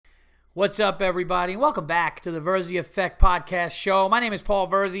What's up, everybody? Welcome back to the Verzi Effect Podcast Show. My name is Paul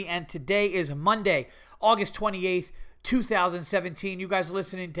Verzi, and today is Monday, August 28th, 2017. You guys are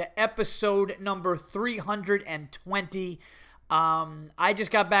listening to episode number 320. I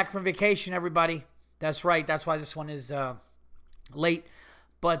just got back from vacation, everybody. That's right. That's why this one is late.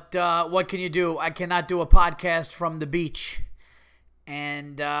 But what can you do? I cannot do a podcast from the beach.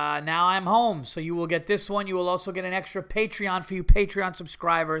 And now I'm home, so you will get this one. You will also get an extra Patreon for you Patreon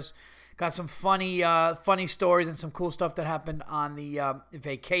subscribers. Got some funny stories and some cool stuff that happened on the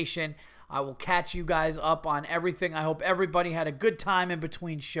vacation. I will catch you guys up on everything. I hope everybody had a good time in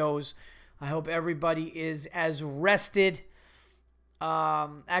between shows. I hope everybody is as rested.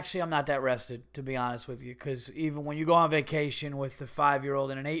 Actually, I'm not that rested, to be honest with you, because even when you go on vacation with a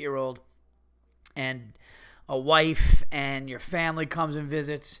 5-year-old and an 8-year-old and a wife and your family comes and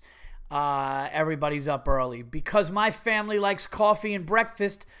visits, everybody's up early because my family likes coffee and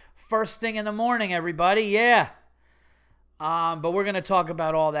breakfast first thing in the morning, everybody. Yeah. But we're going to talk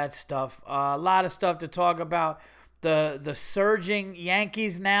about all that stuff. A lot of stuff to talk about. The surging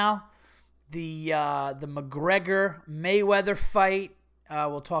Yankees now. The McGregor-Mayweather fight.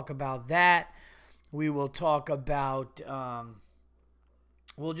 We'll talk about that. We will talk about...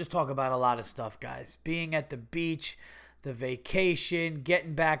 We'll just talk about a lot of stuff, guys. Being at the beach, the vacation,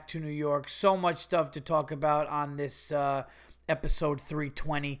 getting back to New York. So much stuff to talk about on this episode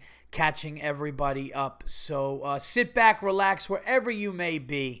 320, catching everybody up. So sit back, relax, wherever you may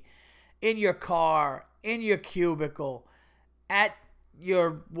be, in your car, in your cubicle, at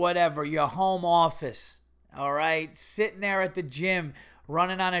your whatever, your home office, all right? Sitting there at the gym,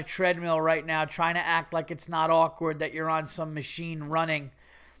 running on a treadmill right now, trying to act like it's not awkward that you're on some machine running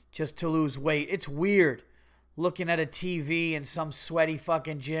just to lose weight. It's weird looking at a TV in some sweaty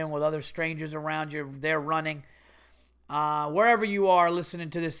fucking gym with other strangers around you. They're running. Wherever you are listening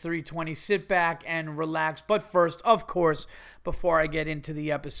to this 320, sit back and relax. But first, of course, before I get into the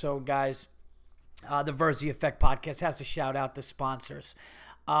episode, guys, the Verzi Effect Podcast has to shout out the sponsors.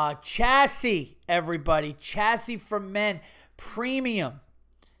 Chassis, everybody. Chassis for Men. Premium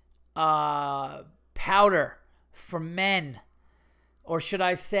powder for men. Or should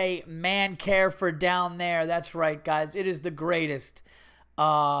I say man care for down there. That's right, guys. It is the greatest,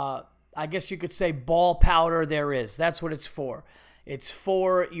 I guess you could say, ball powder there is. That's what it's for. It's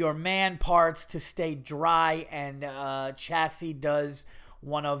for your man parts to stay dry, and Chassis does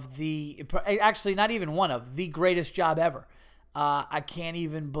one of the, actually not even one of, the greatest job ever. I can't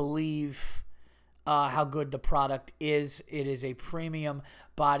even believe how good the product is. It is a premium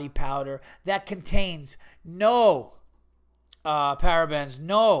body powder that contains no parabens,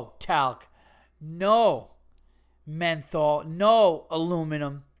 no talc, no menthol, no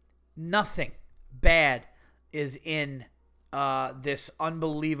aluminum, nothing bad is in this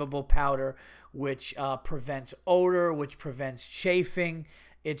unbelievable powder, which prevents odor, which prevents chafing.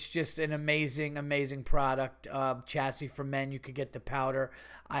 It's just an amazing, amazing product. Chassis for Men, you could get the powder.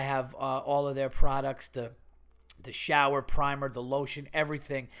 I have all of their products, the shower primer, the lotion,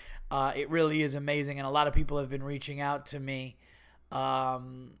 everything. It really is amazing, and a lot of people have been reaching out to me.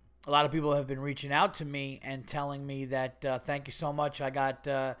 And telling me that thank you so much. I got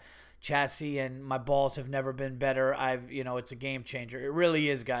Chassis, and my balls have never been better. It's a game changer. It really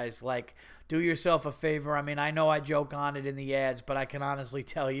is, guys. Like, do yourself a favor. I mean, I know I joke on it in the ads, but I can honestly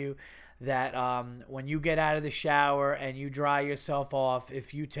tell you that when you get out of the shower and you dry yourself off,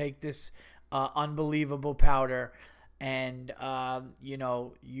 if you take this unbelievable powder and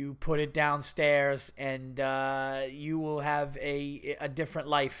you put it downstairs, and you will have a different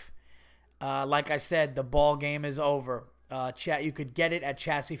life. Like I said, the ball game is over. You could get it at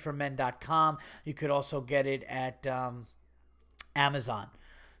chassisformen.com. You could also get it at Amazon.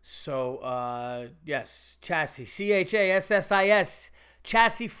 So yes, Chassis, CHASSIS,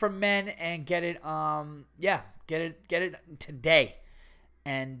 Chassis for Men, and get it. Get it today,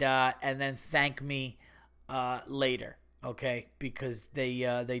 and then thank me later, okay? Because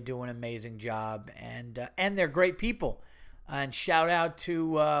they do an amazing job, and they're great people. And shout out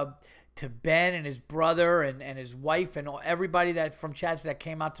to Ben and his brother and his wife and everybody that from Chassis that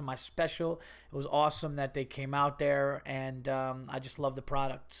came out to my special. It was awesome that they came out there, and I just love the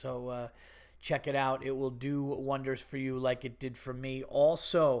product. So check it out. It will do wonders for you like it did for me.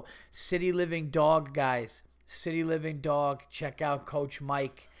 Also, City Living Dog, guys. City Living Dog. Check out Coach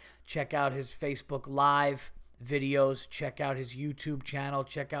Mike. Check out his Facebook Live videos. Check out his YouTube channel.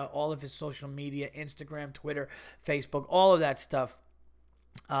 Check out all of his social media, Instagram, Twitter, Facebook, all of that stuff.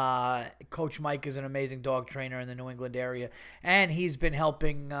 Coach Mike is an amazing dog trainer in the New England area, and he's been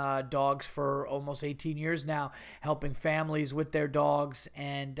helping dogs for almost 18 years now, helping families with their dogs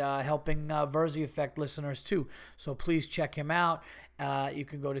and helping Verzi Effect listeners too. So please check him out. You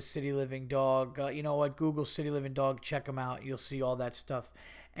can go to City Living Dog. You know what? Google City Living Dog. Check him out. You'll see all that stuff.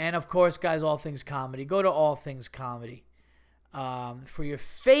 And of course, guys, All Things Comedy. Go to All Things Comedy for your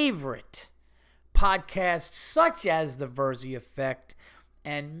favorite podcasts, such as The Verzi Effect,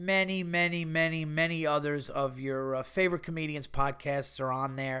 and many, many, many, many others of your favorite comedians' podcasts are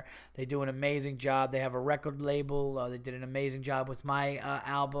on there. They do an amazing job. They have a record label. They did an amazing job with my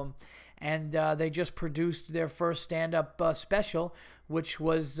album. And they just produced their first stand-up special, which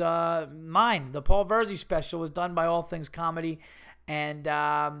was mine. The Paul Verzi special was done by All Things Comedy, and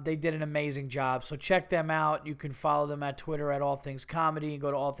they did an amazing job. So check them out. You can follow them at Twitter at All Things Comedy and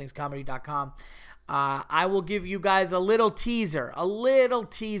go to allthingscomedy.com. I will give you guys a little teaser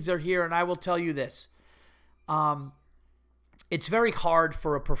here, and I will tell you this. It's very hard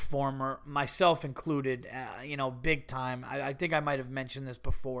for a performer, myself included, big time. I think I might have mentioned this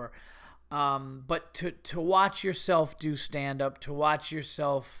before. But to watch yourself do stand-up, to watch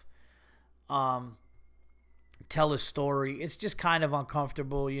yourself tell a story, it's just kind of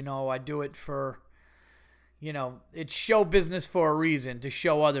uncomfortable. I do it for... it's show business for a reason, to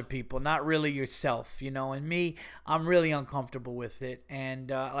show other people, not really yourself, and me, I'm really uncomfortable with it.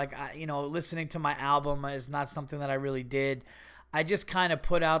 And, listening to my album is not something that I really did. I just kind of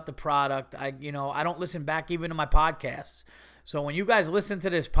put out the product. I don't listen back even to my podcasts. So when you guys listen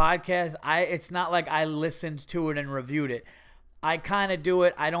to this podcast, it's not like I listened to it and reviewed it. I kind of do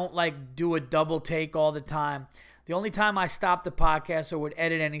it. I don't do a double take all the time. The only time I stop the podcast or would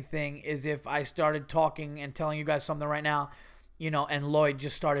edit anything is if I started talking and telling you guys something right now, and Lloyd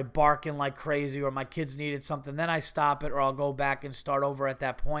just started barking like crazy, or my kids needed something. Then I stop it, or I'll go back and start over at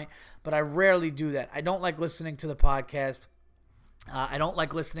that point. But I rarely do that. I don't like listening to the podcast. I don't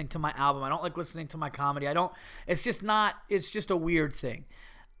like listening to my album. I don't like listening to my comedy. It's just a weird thing.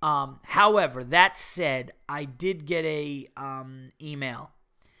 However, that said, I did get a email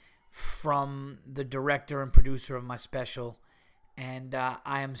from the director and producer of my special, and I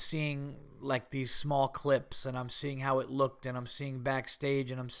am seeing these small clips, and I'm seeing how it looked, and I'm seeing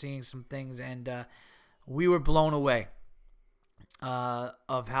backstage, and I'm seeing some things, and we were blown away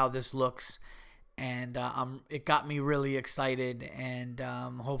of how this looks, and it got me really excited, and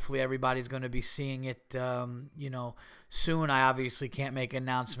hopefully everybody's going to be seeing it soon. I obviously can't make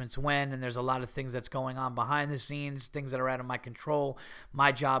announcements when, and there's a lot of things that's going on behind the scenes, things that are out of my control.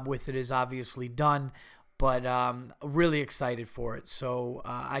 My job with it is obviously done, but really excited for it. So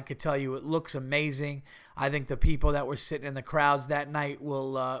I could tell you it looks amazing. I think the people that were sitting in the crowds that night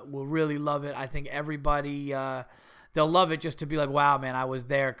will really love it. I think everybody... they'll love it just to be like, wow, man, I was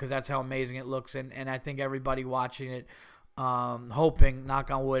there, because that's how amazing it looks. And I think everybody watching it, hoping,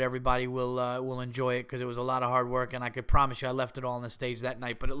 knock on wood, everybody will enjoy it, because it was a lot of hard work, and I could promise you I left it all on the stage that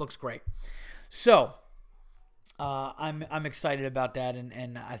night, but it looks great. So I'm excited about that,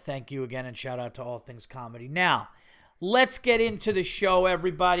 and I thank you again, and shout out to All Things Comedy. Now, let's get into the show,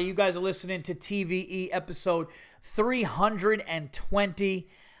 everybody. You guys are listening to TVE episode 320.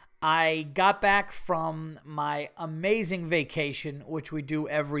 I got back from my amazing vacation, which we do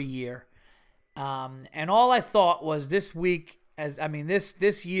every year. And all I thought was this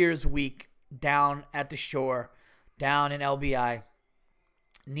year's week down at the shore, down in LBI,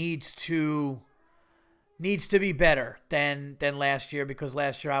 needs to be better than last year, because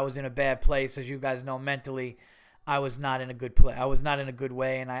last year I was in a bad place. As you guys know, mentally, I was not in a good place. I was not in a good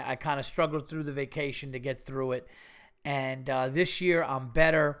way, and I kind of struggled through the vacation to get through it. And this year, I'm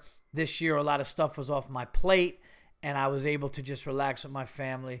better. This year, a lot of stuff was off my plate, and I was able to just relax with my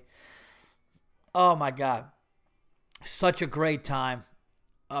family. Oh, my God. Such a great time.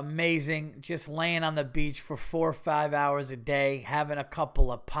 Amazing. Just laying on the beach for 4 or 5 hours a day, having a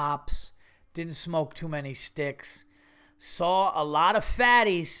couple of pops. Didn't smoke too many sticks. Saw a lot of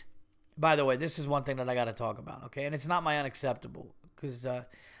fatties. By the way, this is one thing that I got to talk about, okay? And it's not my unacceptable, because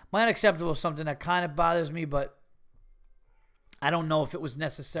my unacceptable is something that kind of bothers me, but I don't know if it was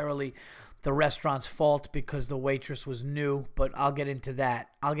necessarily the restaurant's fault because the waitress was new, but I'll get into that.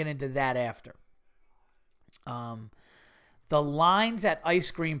 I'll get into that after. The lines at ice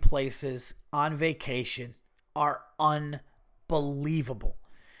cream places on vacation are unbelievable.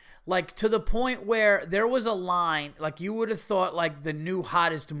 To the point where there was a line, you would have thought the new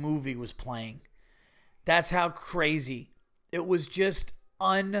hottest movie was playing. That's how crazy. It was just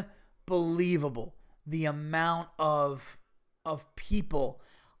unbelievable. The amount of people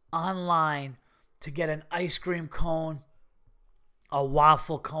online to get an ice cream cone a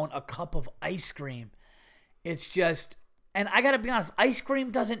waffle cone, a cup of ice cream. It's just, and I gotta be honest,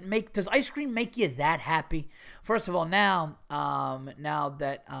 does ice cream make you that happy? First of all, now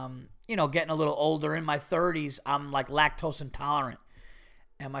that, getting a little older, in my 30s, I'm like lactose intolerant.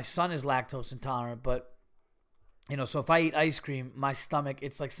 And my son is lactose intolerant, but, so if I eat ice cream, my stomach,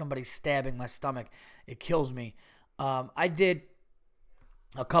 it's like somebody stabbing my stomach. It kills me. I did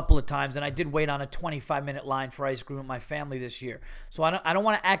a couple of times, and I did wait on a 25-minute line for ice cream with my family this year. So I don't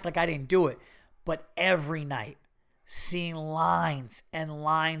want to act like I didn't do it, but every night, seeing lines and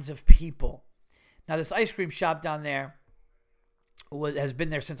lines of people. Now, this ice cream shop down there has been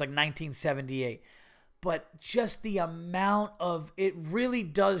there since like 1978, but just the amount of, it really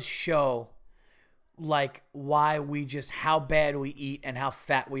does show like how bad we eat and how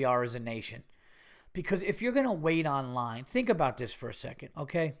fat we are as a nation. Because if you're going to wait online, think about this for a second,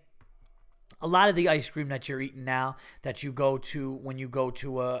 okay? A lot of the ice cream that you're eating now, that you go to when you go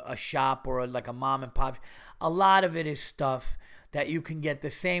to a shop or like a mom and pop, a lot of it is stuff that you can get the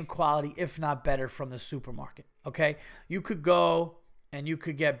same quality, if not better, from the supermarket, okay? You could go and you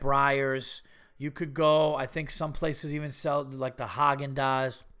could get Breyers. You could go, I think some places even sell like the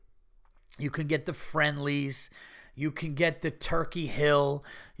Haagen-Dazs. You can get the Friendlies. You can get the Turkey Hill.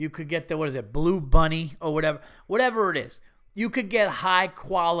 You could get the, Blue Bunny or whatever it is. You could get high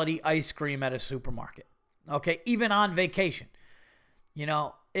quality ice cream at a supermarket. Okay, even on vacation.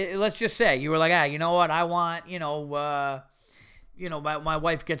 Let's just say you were like, you know what? I want, my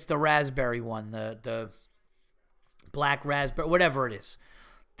wife gets the raspberry one, the black raspberry, whatever it is.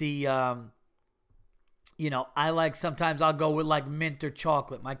 I like, sometimes I'll go with like mint or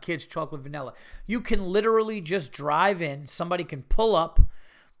chocolate. My kids, chocolate vanilla. You can literally just drive in. Somebody can pull up.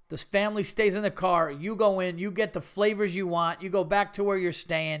 This family stays in the car. You go in. You get the flavors you want. You go back to where you're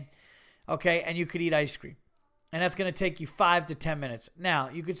staying. Okay, and you could eat ice cream. And that's going to take you 5 to 10 minutes. Now,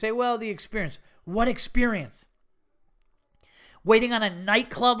 you could say, well, the experience. What experience? Waiting on a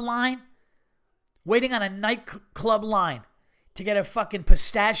nightclub line? Waiting on a nightclub line to get a fucking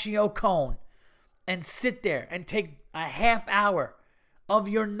pistachio cone and sit there and take a half hour of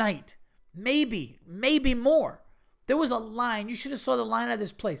your night. Maybe more. There was a line. You should have saw the line at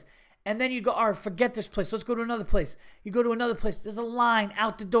this place. And then you go, all right, forget this place. Let's go to another place. You go to another place. There's a line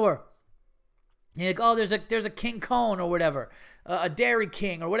out the door. And you're like, oh, there's a King Cone or whatever. A Dairy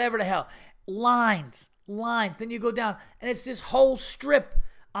King or whatever the hell. Lines. Then you go down. And it's this whole strip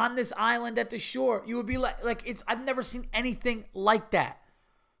on this island at the shore. You would be like I've never seen anything like that.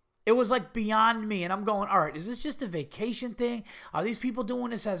 It was like beyond me. And I'm going, all right, is this just a vacation thing? Are these people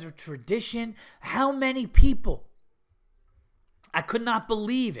doing this as a tradition? How many people? I could not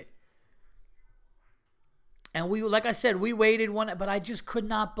believe it. And like I said, we waited but I just could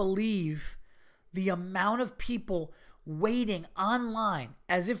not believe the amount of people waiting online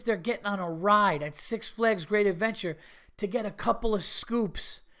as if they're getting on a ride at Six Flags Great Adventure to get a couple of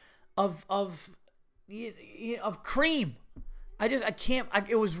scoops of cream.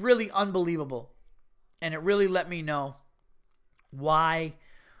 It was really unbelievable. And it really let me know why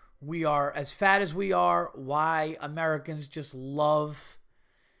we are as fat as we are, why Americans just love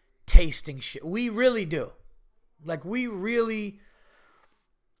tasting shit. We really do. Like, we really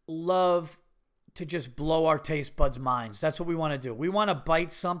love to just blow our taste buds' minds. That's what we want to do. We want to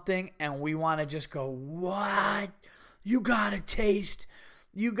bite something and we want to just go, what? You got to taste.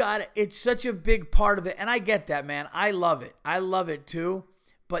 It's such a big part of it. And I get that, man. I love it. I love it too.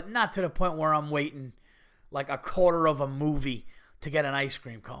 But not to the point where I'm waiting like a quarter of a movie to get an ice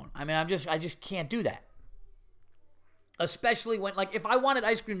cream cone. I mean, I just can't do that. Especially when, like, if I wanted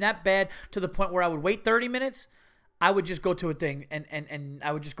ice cream that bad to the point where I would wait 30 minutes, I would just go to a thing and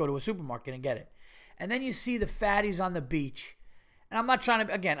I would just go to a supermarket and get it. And then you see the fatties on the beach. And I'm not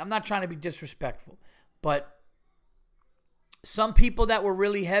trying to be disrespectful, but some people that were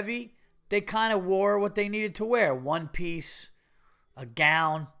really heavy, they kind of wore what they needed to wear. One piece, a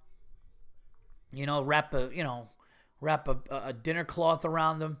gown, wrap a dinner cloth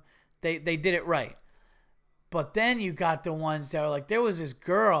around them. They did it right. But then you got the ones that were like, there was this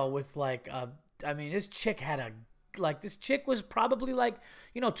girl with this chick was probably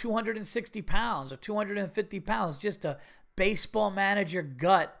 260 pounds or 250 pounds, just a baseball manager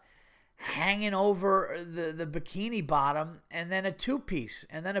gut hanging over the bikini bottom, and then a two-piece,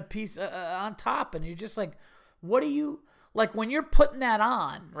 and then a piece on top. And you're just like, what are you, like, when you're putting that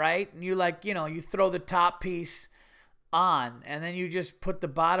on, right? And you you throw the top piece on, and then you just put the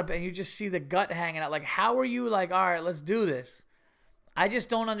bottom, and you just see the gut hanging out. Like, how are you like, all right, let's do this? I just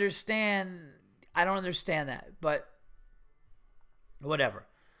don't understand. I don't understand that, but whatever.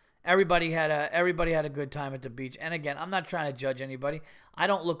 Everybody had a good time at the beach. And again, I'm not trying to judge anybody. I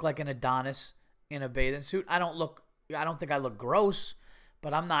don't look like an Adonis in a bathing suit. I don't think I look gross,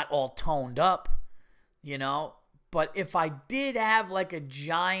 but I'm not all toned up, you know. But if I did have like a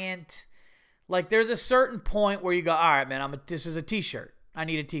giant, like there's a certain point where you go, all right, man, this is a t-shirt. I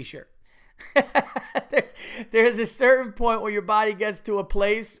need a t-shirt. there's a certain point where your body gets to a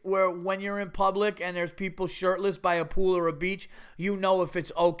place where when you're in public and there's people shirtless by a pool or a beach, you know if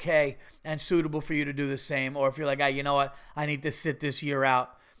it's okay and suitable for you to do the same, or if you're like, hey, you know what, I need to sit this year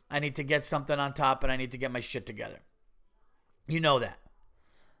out. I need to get something on top and I need to get my shit together. You know that.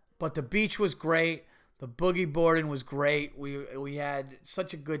 But the beach was great. The boogie boarding was great. We had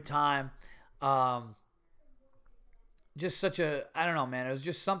such a good time. I don't know, man. It was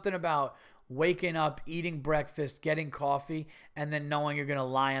just something about waking up, eating breakfast, getting coffee, and then knowing you're going to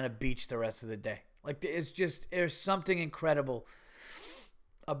lie on a beach the rest of the day. Like, there's something incredible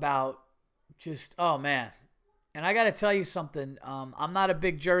about just, oh, man. And I got to tell you something. I'm not a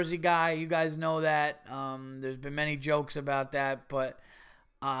big Jersey guy. You guys know that. There's been many jokes about that. But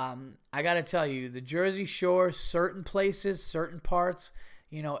I got to tell you, the Jersey Shore, certain places, certain parts,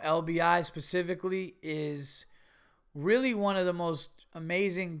 LBI specifically, is really one of the most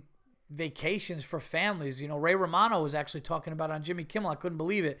amazing vacations for families. Ray Romano was actually talking about it on Jimmy Kimmel. I couldn't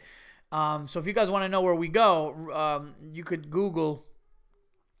believe it. So if you guys want to know where we go, you could Google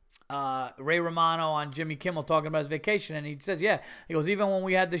Ray Romano on Jimmy Kimmel talking about his vacation. And he says, yeah, he goes, even when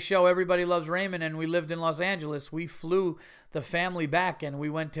we had the show Everybody Loves Raymond and we lived in Los Angeles, we flew the family back and we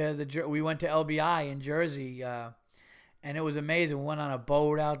went to LBI in Jersey. And it was amazing. We went on a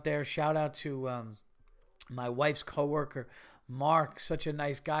boat out there. Shout out to my wife's coworker, Mark, such a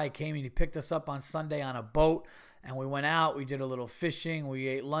nice guy. He came and he picked us up on Sunday on a boat, and we went out. We did a little fishing. We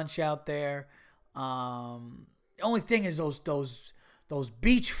ate lunch out there. The only thing is those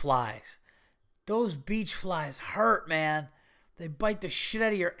beach flies. Those beach flies hurt, man. They bite the shit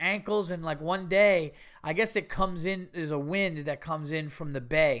out of your ankles, and like one day, I guess it comes in. There's a wind that comes in from the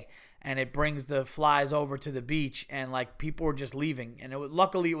bay, and it brings the flies over to the beach, and like people were just leaving. And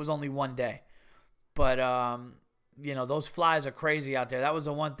luckily, it was only one day. But, those flies are crazy out there. That was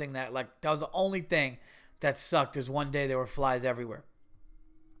the one thing that was the only thing that sucked, is one day there were flies everywhere.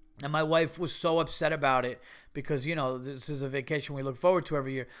 And my wife was so upset about it because, this is a vacation we look forward to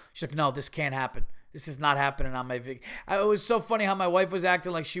every year. She's like, no, this can't happen. This is not happening on my vacation. It was so funny how my wife was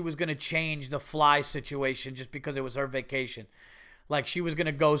acting like she was going to change the fly situation just because it was her vacation. Like she was going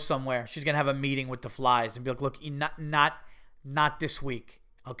to go somewhere. She's going to have a meeting with the flies and be like, look, not this week,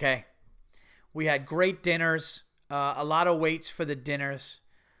 okay? We had great dinners, a lot of waits for the dinners.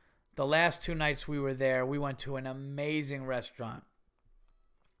 The last 2 nights we were there, we went to an amazing restaurant.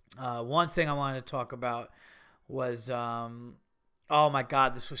 One thing I wanted to talk about was, oh my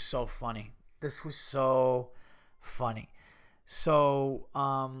God, this was so funny. So,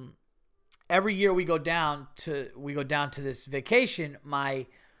 every year we go down to this vacation. My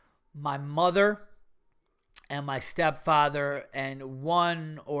mother and my stepfather and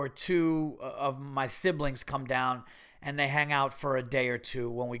one or two of my siblings come down and they hang out for a day or two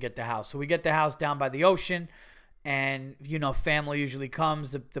when we get the house. So we get the house down by the ocean, and, family usually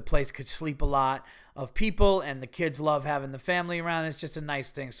comes. The place could sleep a lot of people, and the kids love having the family around. It's just a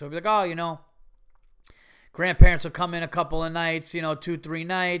nice thing. So we'll be like, oh, grandparents will come in a couple of nights, 2-3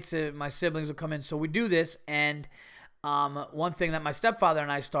 nights. My siblings will come in. So we do this, and one thing that my stepfather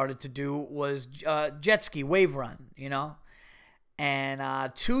and I started to do was jet ski wave run,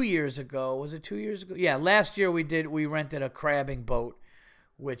 And 2 years ago, was it 2 years ago? Yeah, last year we rented a crabbing boat,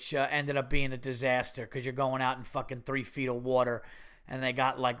 which ended up being a disaster because you're going out in fucking 3 feet of water, and they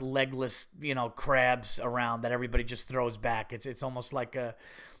got like legless, crabs around that everybody just throws back. It's almost like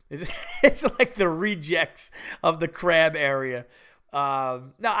it's like the rejects of the crab area.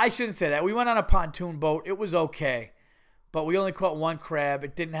 No, I shouldn't say that. We went on a pontoon boat. It was okay. But we only caught one crab.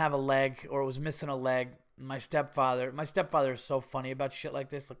 It didn't have a leg, or it was missing a leg. My stepfather is so funny about shit like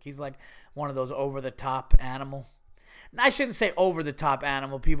this. Like, he's like one of those over-the-top animal. And I shouldn't say over-the-top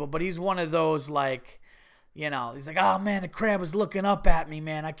animal people, but he's one of those, like, he's like, oh, man, the crab was looking up at me,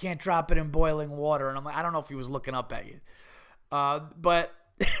 man. I can't drop it in boiling water. And I'm like, I don't know if he was looking up at you. But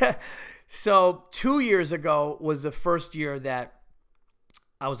so 2 years ago was the first year that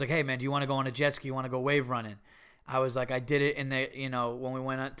I was like, hey, man, do you want to go on a jet ski? You want to go wave running? I was like, I did it in the, when we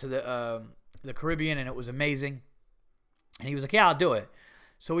went out to the Caribbean, and it was amazing. And he was like, yeah, I'll do it.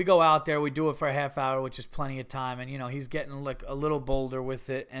 So we go out there, we do it for a half hour, which is plenty of time. And, he's getting like a little bolder with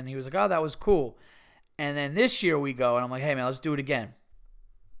it. And he was like, oh, that was cool. And then this year we go, and I'm like, hey, man, let's do it again.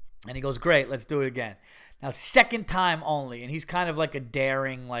 And he goes, great, let's do it again. Now, second time only, and he's kind of like a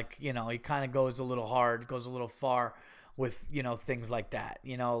daring, like, he kind of goes a little hard, goes a little far with, things like that,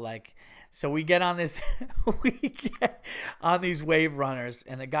 like, so we get on this, we get on these wave runners,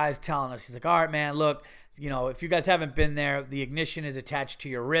 and the guy's telling us, he's like, all right, man, look, if you guys haven't been there, the ignition is attached to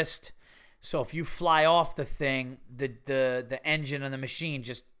your wrist. So if you fly off the thing, the engine and the machine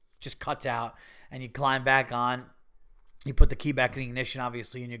just cuts out, and you climb back on. You put the key back in the ignition,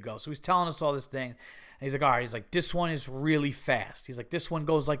 obviously, and you go. So he's telling us all this thing. And he's like, all right. He's like, this one is really fast. He's like, this one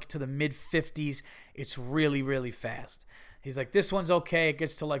goes like to the mid-50s. It's really, really fast. He's like, this one's okay. It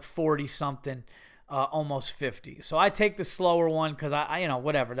gets to like 40-something, almost 50. So I take the slower one because I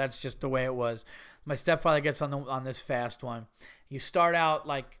whatever. That's just the way it was. My stepfather gets on this fast one. You start out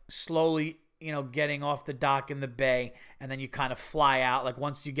like slowly, getting off the dock in the bay, and then you kind of fly out. Like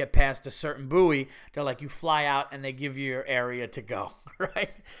once you get past a certain buoy, they're like, you fly out and they give you your area to go,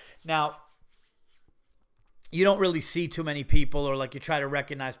 right? Now, you don't really see too many people, or like you try to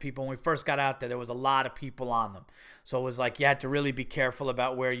recognize people. When we first got out there was a lot of people on them. So it was like you had to really be careful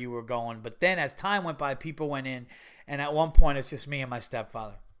about where you were going. But then as time went by, people went in, and at one point it's just me and my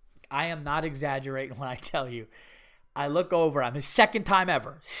stepfather. I am not exaggerating when I tell you. I look over, I'm his second time,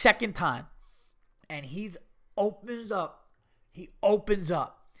 and he opens up,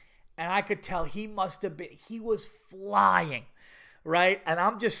 and I could tell he was flying, right? And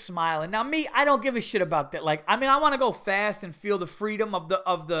I'm just smiling. Now me, I don't give a shit about that. Like, I mean, I want to go fast and feel the freedom of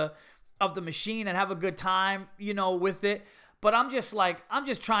the machine and have a good time, with it. But I'm just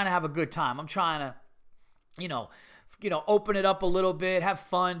trying to have a good time. I'm trying to, open it up a little bit, have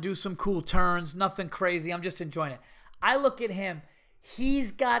fun, do some cool turns, nothing crazy. I'm just enjoying it. I look at him.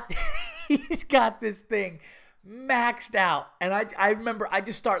 He's got this thing maxed out. And I remember I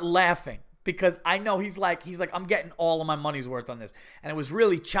just start laughing because I know he's like, I'm getting all of my money's worth on this. And it was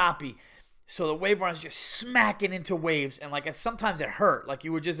really choppy. So the wave runner's just smacking into waves. And like sometimes it hurt. Like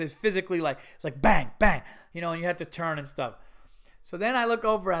you were just physically like, it's like bang, bang, and you had to turn and stuff. So then I look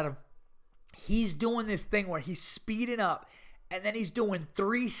over at him. He's doing this thing where he's speeding up, and then he's doing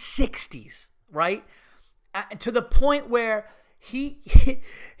 360s, right? To the point where he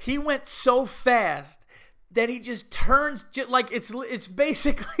went so fast that he just turns like it's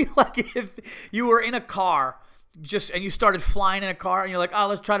basically like if you were in a car and you started flying in a car, and you're like, oh,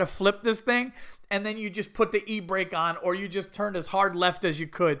 let's try to flip this thing, and then you just put the e-brake on, or you just turned as hard left as you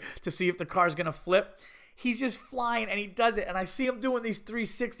could to see if the car's gonna flip. He's just flying, and he does it, and I see him doing these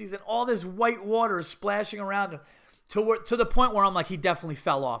 360s, and all this white water is splashing around him to the point where I'm like, he definitely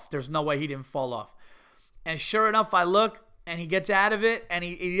fell off. There's no way he didn't fall off. And sure enough, I look, and he gets out of it, and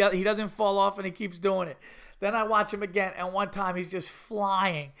he doesn't fall off, and he keeps doing it. Then I watch him again, and one time he's just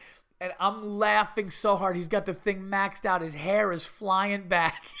flying, and I'm laughing so hard. He's got the thing maxed out. His hair is flying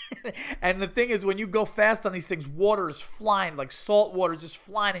back. And the thing is, when you go fast on these things, water is flying, like salt water is just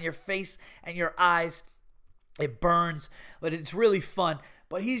flying in your face and your eyes. It burns, but it's really fun.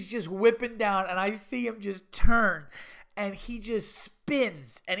 But he's just whipping down, and I see him just turn, and he just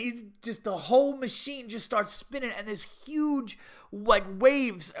spins, and he's just, the whole machine just starts spinning, and this huge like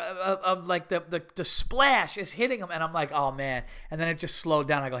waves of like the splash is hitting him, and I'm like, oh man. And then it just slowed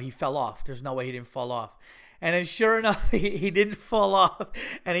down. I go, he fell off. There's no way he didn't fall off. And then sure enough, he didn't fall off,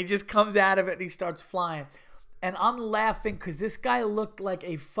 and he just comes out of it, and he starts flying. And I'm laughing because this guy looked like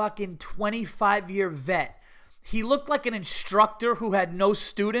a fucking 25-year vet. He looked like an instructor who had no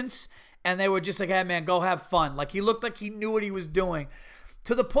students, and they were just like, hey, man, go have fun. Like, he looked like he knew what he was doing.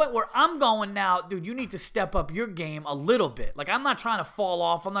 To the point where I'm going now, dude, you need to step up your game a little bit. Like, I'm not trying to fall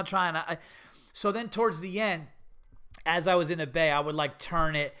off. I'm not trying to. So then towards the end, as I was in the bay, I would, like,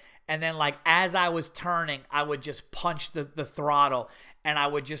 turn it. And then, like, as I was turning, I would just punch the throttle. And I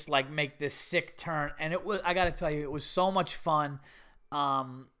would just, like, make this sick turn. And it was, I got to tell you, it was so much fun.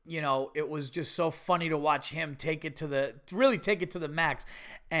 It was just so funny to watch him take it to the max.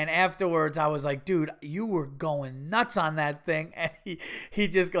 And afterwards, I was like, dude, you were going nuts on that thing. And he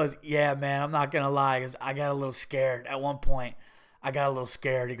just goes, yeah, man, I'm not going to lie. He goes, I got a little scared at one point. He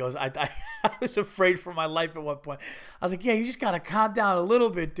goes, I was afraid for my life at one point. I was like, yeah, you just got to calm down a little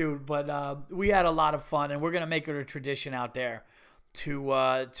bit, dude. But we had a lot of fun, and we're going to make it a tradition out there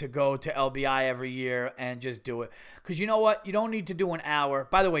to go to LBI every year and just do it. Because you know what? You don't need to do an hour.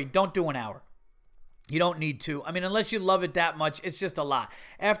 By the way, don't do an hour. You don't need to. I mean, unless you love it that much, it's just a lot.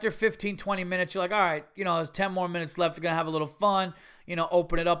 After 15, 20 minutes, you're like, all right, there's 10 more minutes left. We're going to have a little fun,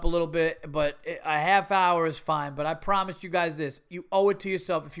 open it up a little bit. But a half hour is fine. But I promise you guys this. You owe it to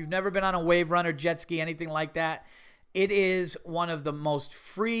yourself. If you've never been on a wave runner, jet ski, anything like that, it is one of the most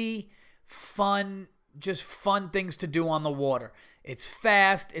free, fun just fun things to do on the water. It's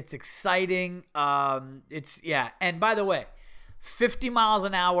fast. It's exciting. And by the way, 50 miles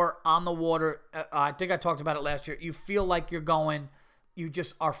an hour on the water. I think I talked about it last year. You feel like you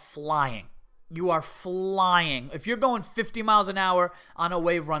just are flying. You are flying. If you're going 50 miles an hour on a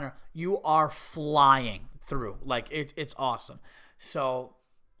wave runner, you are flying through. Like, it's awesome. So,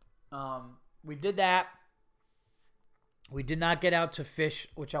 we did that. We did not get out to fish,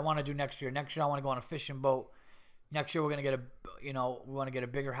 which I want to do next year. Next year, I want to go on a fishing boat. Next year, we're going to get we want to get a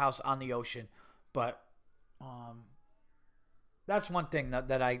bigger house on the ocean. But, that's one thing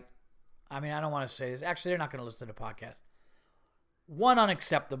that I don't want to say this. Actually, they're not going to listen to the podcast. One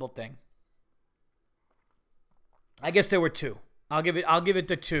unacceptable thing. I guess there were two. I'll give it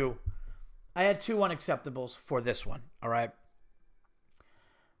the two. I had two unacceptables for this one. All right.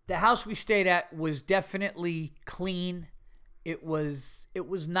 The house we stayed at was definitely clean. It was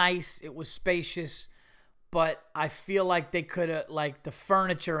nice. It was spacious, but I feel like they could have, like, the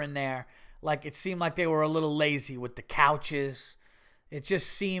furniture in there, like, it seemed like they were a little lazy with the couches. It just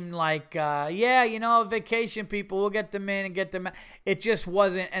seemed like, vacation people, we'll get them in and get them out. It just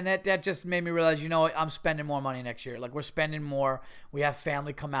wasn't, and that just made me realize, I'm spending more money next year. Like, we're spending more. We have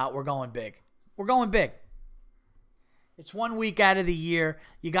family come out. We're going big. We're going big. It's 1 week out of the year.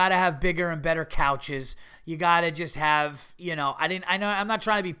 You got to have bigger and better couches. You got to just have, I'm not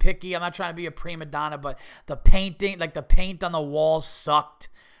trying to be picky. I'm not trying to be a prima donna, but the painting, like the paint on the walls sucked.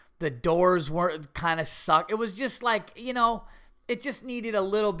 The doors weren't kind of sucked. It was just like, it just needed a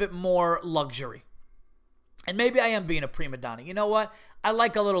little bit more luxury. And maybe I am being a prima donna. You know what? I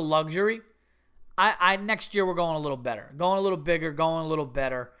like a little luxury. Next year we're going a little better. Going a little bigger, going a little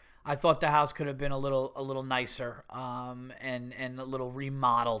better. I thought the house could have been a little nicer, and a little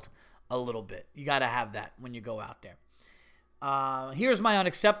remodeled a little bit. You got to have that when you go out there. Here's my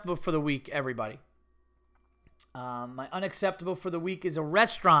unacceptable for the week, everybody. My unacceptable for the week is a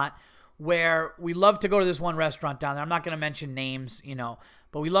restaurant where we love to go to this one restaurant down there. I'm not going to mention names,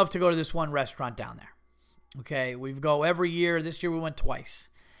 but we love to go to this one restaurant down there. Okay, we go every year. This year we went twice,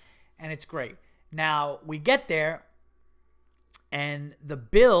 and it's great. Now, we get there, and the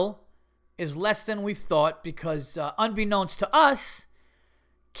bill is less than we thought because, unbeknownst to us,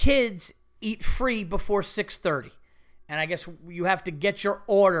 kids eat free before 6:30. And I guess you have to get your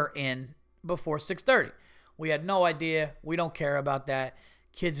order in before 6:30. We had no idea. We don't care about that.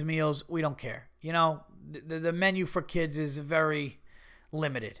 Kids' meals, we don't care. The menu for kids is very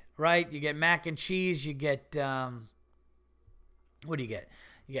limited, right? You get mac and cheese. You get, what do you get?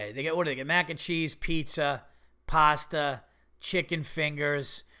 They get mac and cheese, pizza, pasta, chicken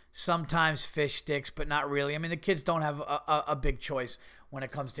fingers, sometimes fish sticks, but not really. I mean, the kids don't have a big choice when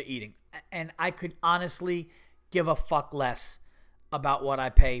it comes to eating. And I could honestly give a fuck less about what I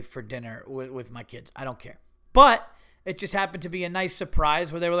pay for dinner with my kids. I don't care. But it just happened to be a nice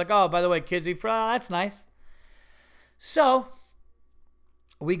surprise where they were like, oh, by the way, kids eat free. Oh, that's nice. So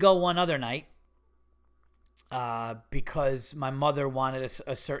we go one other night because my mother wanted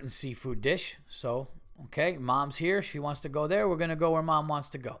a certain seafood dish. So, okay, mom's here. She wants to go there. We're going to go where mom wants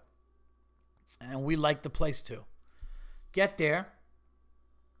to go. And we like the place too. Get there.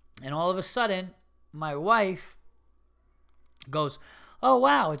 And all of a sudden, my wife goes, oh,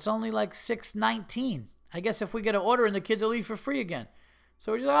 wow, it's only like $6.19. I guess if we get an order and the kids will eat for free again.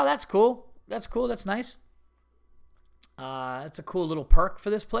 So we're just, oh, that's cool. That's cool. That's nice. It's a cool little perk for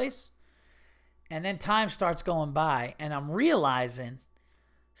this place. And then time starts going by, and I'm realizing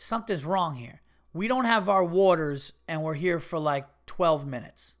something's wrong here. We don't have our waters, and we're here for like 12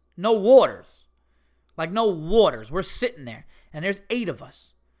 minutes. No waters. Like, no waters. We're sitting there, and there's 8 of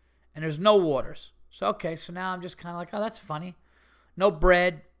us, and there's no waters. So, okay, so now I'm just kind of like, oh, that's funny. No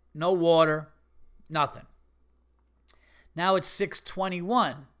bread, no water, nothing. Now it's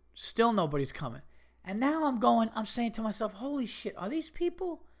 6:21. Still nobody's coming. And now I'm saying to myself, holy shit, are these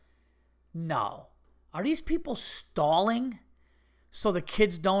people? No. Are these people stalling so the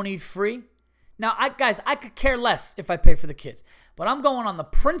kids don't eat free? Now, I could care less if I pay for the kids. But I'm going on the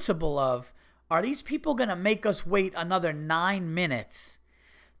principle of, are these people going to make us wait another 9 minutes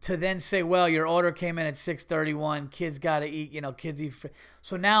to then say, well, your order came in at 6:31, kids got to eat, kids eat free.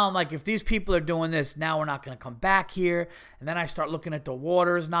 So now I'm like, if these people are doing this, now we're not going to come back here. And then I start looking at the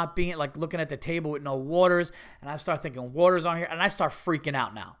waters not being, like looking at the table with no waters. And I start thinking waters on here. And I start freaking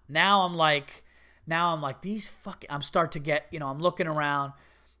out now. Now I'm like, these fucking, I'm start to get, I'm looking around.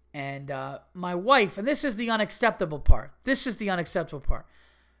 And my wife, and this is the unacceptable part.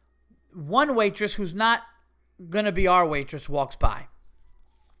 One waitress who's not going to be our waitress walks by.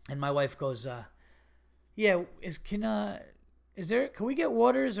 And my wife goes, can we get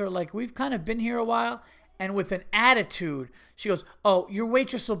waters? Or like, we've kind of been here a while. And with an attitude, she goes, oh, your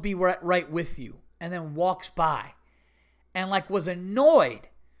waitress will be right with you. And then walks by. And like was annoyed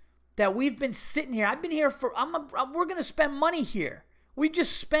that we've been sitting here. I've been here we're going to spend money here. We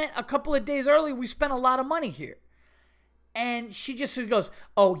just spent a couple of days early. We spent a lot of money here. And she just goes,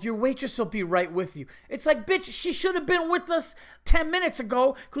 oh, your waitress will be right with you. It's like, bitch, she should have been with us 10 minutes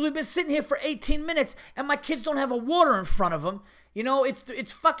ago because we've been sitting here for 18 minutes and my kids don't have a water in front of them. You know,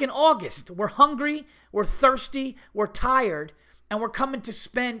 it's fucking August. We're hungry, we're thirsty, we're tired, and we're coming to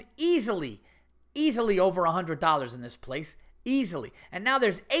spend easily over $100 in this place. Easily. And now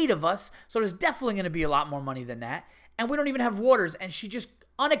there's 8 of us, so there's definitely going to be a lot more money than that. And we don't even have waters. And she just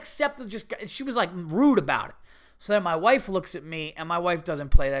unacceptable, she was like rude about it. So then my wife looks at me, and my wife doesn't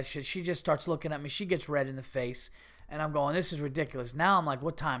play that shit. She just starts looking at me. She gets red in the face, and I'm going, this is ridiculous. Now I'm like,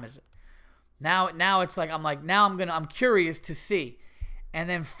 what time is it? Now it's like, I'm curious to see. And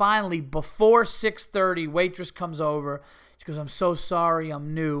then finally, before 6:30, waitress comes over. She goes, I'm so sorry,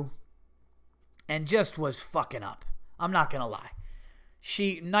 I'm new. And just was fucking up. I'm not going to lie.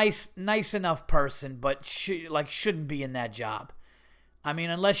 She, nice enough person, but she like shouldn't be in that job. I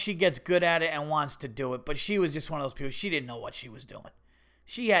mean, unless she gets good at it and wants to do it. But she was just one of those people. She didn't know what she was doing.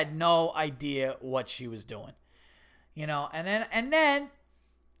 She had no idea what she was doing. You know, and then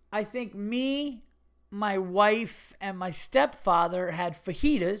I think me, my wife, and my stepfather had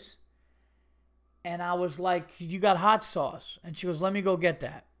fajitas. And I was like, you got hot sauce? And she goes, let me go get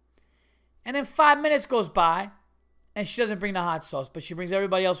that. And then 5 minutes goes by. And she doesn't bring the hot sauce. But she brings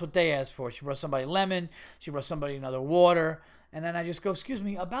everybody else what they asked for. She brought somebody lemon. She brought somebody another water. And then I just go, excuse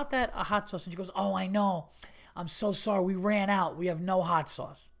me, about that hot sauce. And she goes, oh, I know. I'm so sorry. We ran out. We have no hot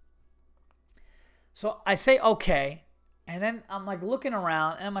sauce. So I say, okay. And then I'm like looking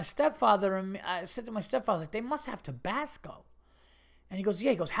around. And my stepfather, I said to my stepfather, I was like, they must have Tabasco. And he goes,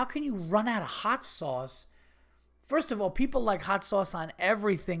 yeah. He goes, how can you run out of hot sauce? First of all, people like hot sauce on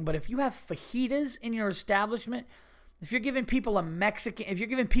everything. But if you have fajitas in your establishment, if you're giving people if you're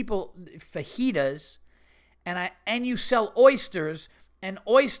giving people fajitas, and you sell oysters, and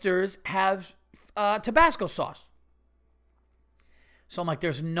oysters have Tabasco sauce. So I'm like,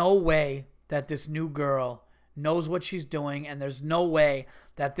 there's no way that this new girl knows what she's doing, and there's no way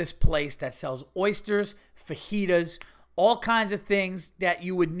that this place that sells oysters, fajitas, all kinds of things that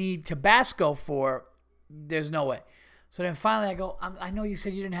you would need Tabasco for, there's no way. So then finally I go, I know you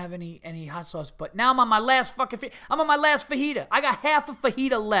said you didn't have any hot sauce, but now I'm on my last fajita. I got half a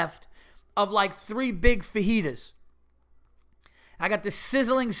fajita left of like 3 big fajitas. I got this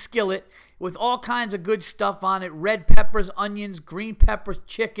sizzling skillet with all kinds of good stuff on it. Red peppers, onions, green peppers,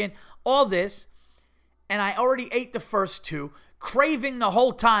 chicken, all this. And I already ate the first 2, craving the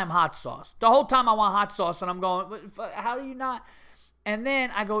whole time hot sauce. The whole time I want hot sauce, and I'm going, how do you not? And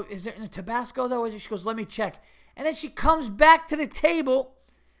then I go, is there any Tabasco though? She goes, let me check. And then she comes back to the table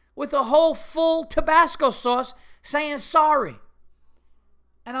with a whole full Tabasco sauce saying sorry.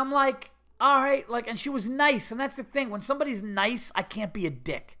 And I'm like, all right, like, and she was nice. And that's the thing. When somebody's nice, I can't be a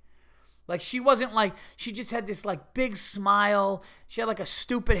dick. Like, she wasn't like, she just had this like big smile. She had like a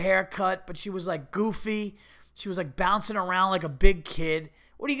stupid haircut, but she was like goofy. She was like bouncing around like a big kid.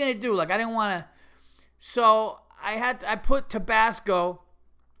 What are you going to do? Like, I didn't want to. So I put Tabasco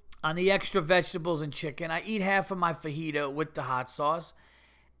on the extra vegetables and chicken. I eat half of my fajita with the hot sauce.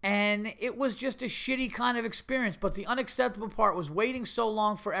 And it was just a shitty kind of experience. But the unacceptable part was waiting so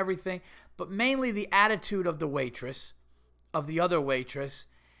long for everything, but mainly the attitude of the waitress, of the other waitress.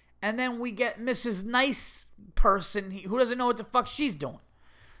 And then we get Mrs. Nice Person who doesn't know what the fuck she's doing.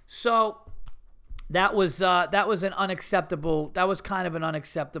 So that was an unacceptable. That was kind of an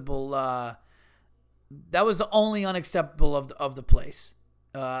unacceptable. That was the only unacceptable of the place.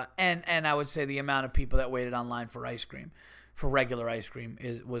 And I would say the amount of people that waited online for ice cream, for regular ice cream,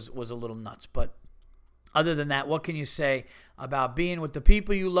 was a little nuts. But other than that, what can you say about being with the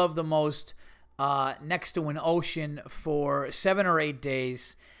people you love the most, next to an ocean for 7 or 8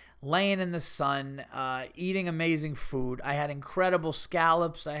 days, laying in the sun, eating amazing food? I had incredible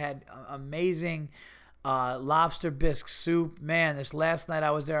scallops. I had amazing lobster bisque soup. Man, this last night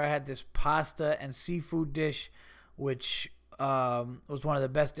I was there, I had this pasta and seafood dish, which was one of the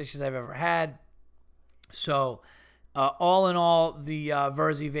best dishes I've ever had. So all in all, the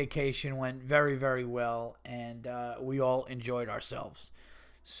Verzi vacation went very, very well, and we all enjoyed ourselves.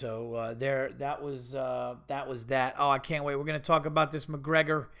 So that was that. Oh, I can't wait. We're going to talk about this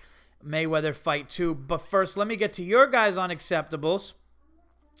McGregor-Mayweather fight too. But first, let me get to your guys' unacceptables.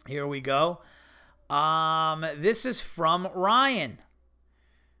 Here we go. This is from Ryan.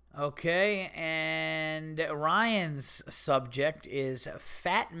 Okay, and Ryan's subject is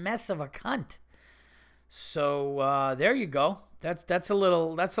fat mess of a cunt. So there you go. That's a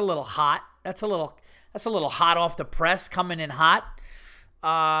little hot. That's a little hot off the press, coming in hot.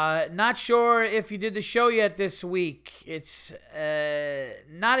 Not sure if you did the show yet this week. It's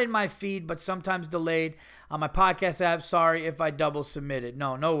not in my feed, but sometimes delayed on my podcast app. Sorry if I double submitted.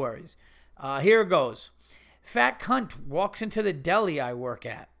 No worries. Here it goes. Fat cunt walks into the deli I work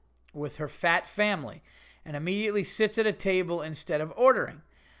at with her fat family and immediately sits at a table instead of ordering.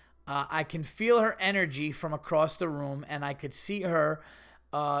 I can feel her energy from across the room, and I could see her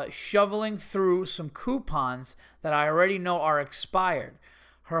shoveling through some coupons that I already know are expired.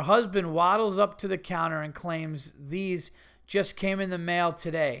 Her husband waddles up to the counter and claims these just came in the mail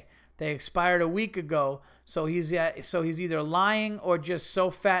today. They expired a week ago, so he's either lying or just so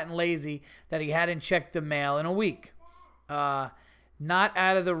fat and lazy that he hadn't checked the mail in a week. Not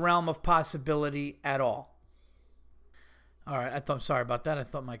out of the realm of possibility at all. All right, I'm sorry about that. I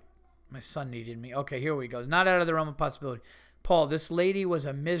thought my son needed me. Okay, here we go. Not out of the realm of possibility. Paul, this lady was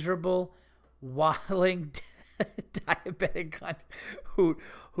a miserable, waddling diabetic cunt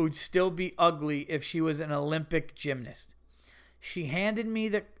who'd still be ugly if she was an Olympic gymnast. She handed me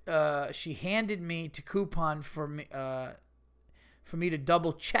to coupon for me to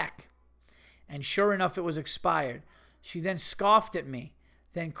double check, and sure enough, it was expired. She then scoffed at me,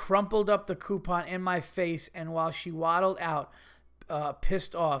 then crumpled up the coupon in my face, and while she waddled out,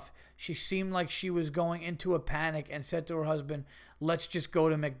 pissed off, she seemed like she was going into a panic and said to her husband, "Let's just go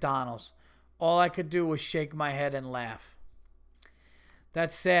to McDonald's." All I could do was shake my head and laugh.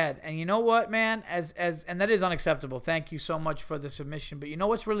 That's sad. And you know what, man? And that is unacceptable. Thank you so much for the submission. But you know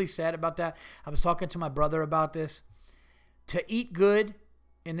what's really sad about that? I was talking to my brother about this. To eat good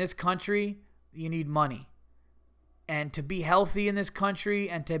in this country, you need money. And to be healthy in this country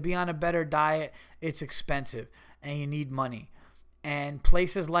and to be on a better diet, it's expensive. And you need money. And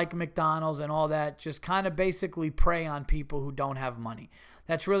places like McDonald's and all that just kind of basically prey on people who don't have money.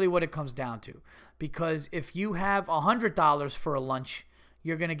 That's really what it comes down to. Because if you have $100 for a lunch,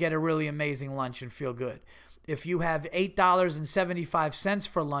 you're going to get a really amazing lunch and feel good. If you have $8.75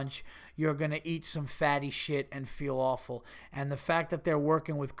 for lunch, you're going to eat some fatty shit and feel awful. And the fact that they're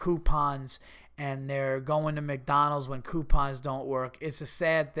working with coupons and they're going to McDonald's when coupons don't work, it's a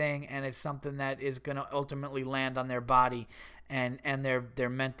sad thing, and it's something that is going to ultimately land on their body and their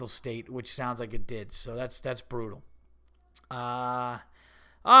mental state, which sounds like it did. So that's brutal.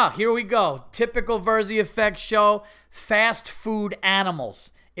 Here we go. Typical Verzi Effect show, fast food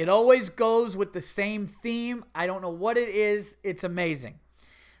animals. It always goes with the same theme. I don't know what it is. It's amazing.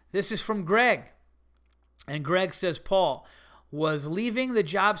 This is from Greg. And Greg says, Paul, was leaving the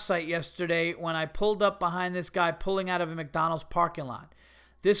job site yesterday when I pulled up behind this guy pulling out of a McDonald's parking lot.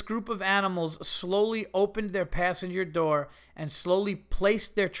 This group of animals slowly opened their passenger door and slowly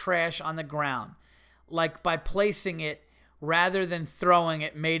placed their trash on the ground. Like by placing it rather than throwing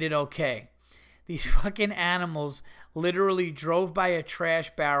it made it okay. These fucking animals literally drove by a trash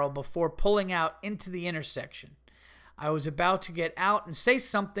barrel before pulling out into the intersection. I was about to get out and say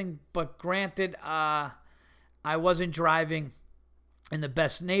something, but granted, I wasn't driving in the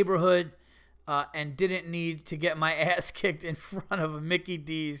best neighborhood and didn't need to get my ass kicked in front of a Mickey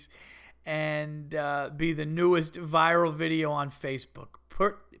D's and be the newest viral video on Facebook.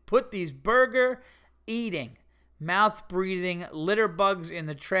 Put these burger-eating, mouth-breathing litter bugs in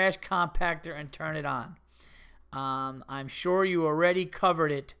the trash compactor and turn it on. I'm sure you already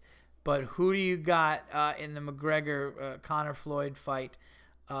covered it, but who do you got in the McGregor-Conor Floyd fight?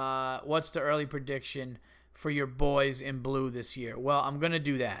 What's the early prediction for your boys in blue this year? Well, I'm going to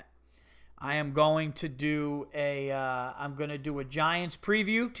do that. I am going to do a Giants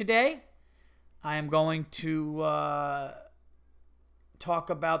preview today. I am going to talk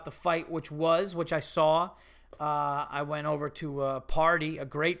about the fight which I saw. I went over to a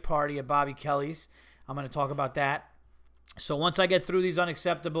great party at Bobby Kelly's. I'm going to talk about that. So once I get through these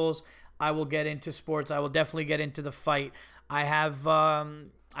unacceptables, I will get into sports. I will definitely get into the fight. I have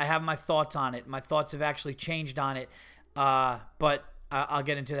my thoughts on it. My thoughts have actually changed on it, but I'll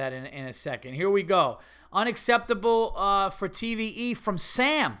get into that in a second. Here we go. Unacceptable for TVE from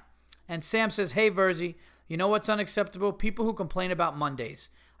Sam. And Sam says, hey, Verzi, you know what's unacceptable? People who complain about Mondays.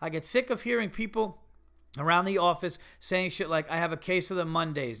 I get sick of hearing people around the office saying shit like, I have a case of the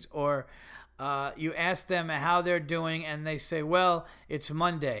Mondays, or you ask them how they're doing and they say, well, it's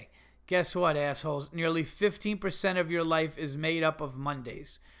Monday. Guess what, assholes? Nearly 15% of your life is made up of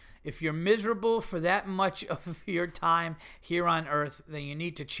Mondays. If you're miserable for that much of your time here on Earth, then you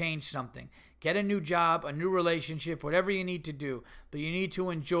need to change something. Get a new job, a new relationship, whatever you need to do. But you need to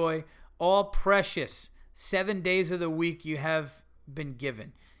enjoy all precious 7 days of the week you have been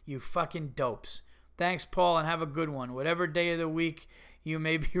given. You fucking dopes. Thanks, Paul, and have a good one. Whatever day of the week you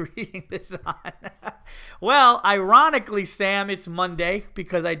may be reading this on. Well, ironically, Sam, it's Monday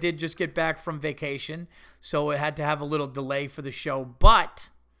because I did just get back from vacation, so it had to have a little delay for the show. But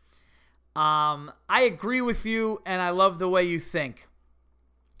I agree with you, and I love the way you think.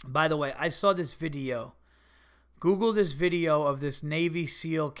 By the way, I saw this video. Google this video of this Navy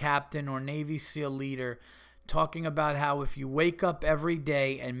SEAL captain or Navy SEAL leader talking about how if you wake up every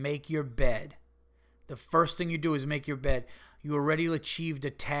day and make your bed, the first thing you do is make your bed, you already achieved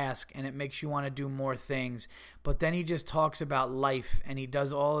a task and it makes you want to do more things. But then he just talks about life and he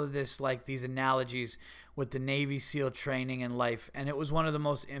does all of this, like these analogies with the Navy SEAL training and life. And it was one of the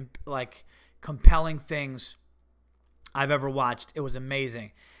most compelling things I've ever watched. It was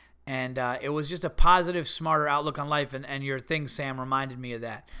amazing. And it was just a positive, smarter outlook on life. And your thing, Sam, reminded me of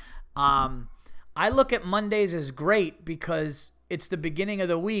that. I look at Mondays as great because it's the beginning of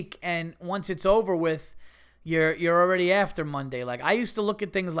the week. And once it's over with, you're already after Monday. Like, I used to look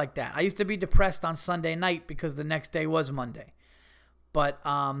at things like that. I used to be depressed on Sunday night because the next day was Monday. But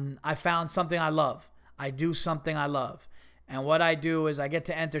I found something I love. I do something I love. And what I do is I get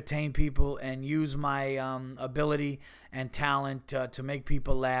to entertain people and use my ability and talent to make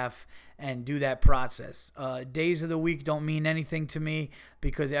people laugh and do that process. Days of the week don't mean anything to me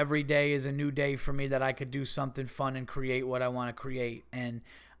because every day is a new day for me that I could do something fun and create what I want to create. And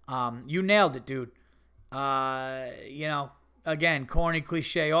you nailed it, dude. Again, corny,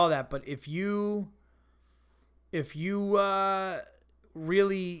 cliche, all that. But if you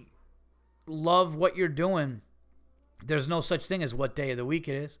really love what you're doing, there's no such thing as what day of the week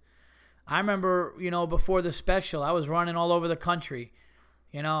it is. I remember, before the special, I was running all over the country.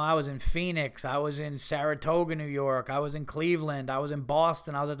 I was in Phoenix. I was in Saratoga, New York. I was in Cleveland. I was in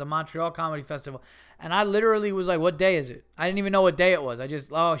Boston. I was at the Montreal Comedy Festival. And I literally was like, what day is it? I didn't even know what day it was. I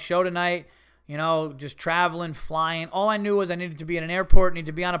just, show tonight, just traveling, flying. All I knew was I needed to be at an airport, needed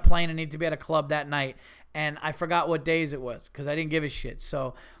to be on a plane, and needed to be at a club that night. And I forgot what days it was because I didn't give a shit.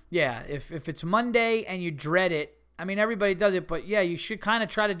 So, yeah, if it's Monday and you dread it, I mean, everybody does it, but yeah, you should kind of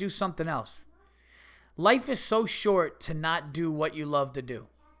try to do something else. Life is so short to not do what you love to do.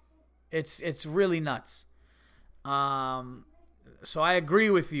 It's really nuts. So I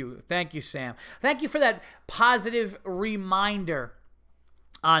agree with you. Thank you, Sam. Thank you for that positive reminder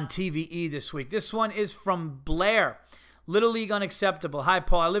on TVE this week. This one is from Blair. Little League Unacceptable. Hi,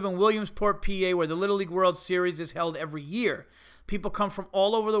 Paul. I live in Williamsport, PA, where the Little League World Series is held every year. People come from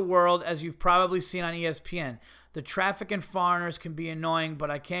all over the world, as you've probably seen on ESPN. The traffic and foreigners can be annoying, but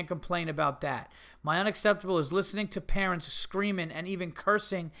I can't complain about that. My unacceptable is listening to parents screaming and even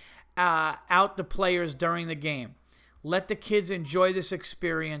cursing out the players during the game. Let the kids enjoy this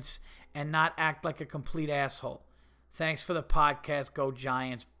experience and not act like a complete asshole. Thanks for the podcast. Go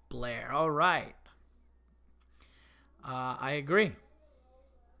Giants, Blair. All right. I agree.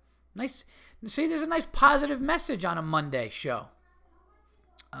 Nice. See, there's a nice positive message on a Monday show.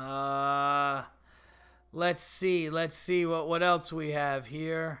 Let's see what else we have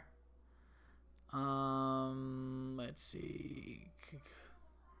here. Let's see.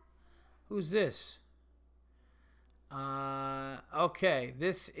 Who's this? Okay,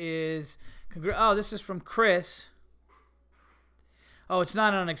 this is this is from Chris. Oh, it's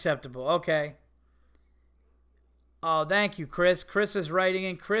not unacceptable. Okay. Oh, thank you, Chris. Chris is writing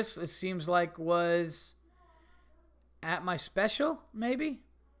in. Chris, it seems like, was at my special, maybe?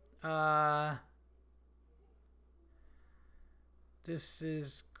 This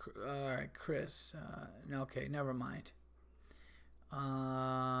is... All right, Chris. Okay, never mind.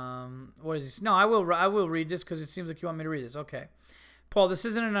 What is this? No, I will read this because it seems like you want me to read this. Okay. Paul, this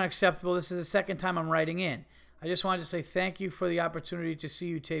isn't an unacceptable. This is the second time I'm writing in. I just wanted to say thank you for the opportunity to see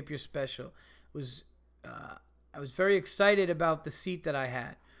you tape your special. I was very excited about the seat that I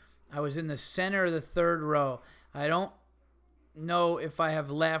had. I was in the center of the third row. I don't know if I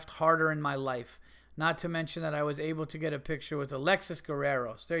have laughed harder in my life. Not to mention that I was able to get a picture with Alexis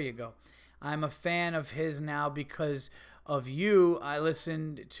Guerreros. There you go. I'm a fan of his now because of you. I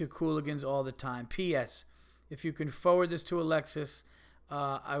listened to Cooligans all the time. P.S. If you can forward this to Alexis,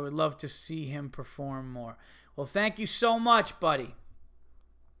 I would love to see him perform more. Well, thank you so much, buddy.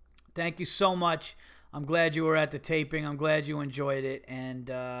 Thank you so much. I'm glad you were at the taping. I'm glad you enjoyed it, and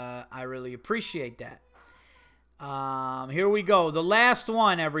I really appreciate that. Here we go. The last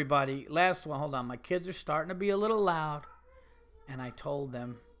one, everybody. Last one. Hold on. My kids are starting to be a little loud, and I told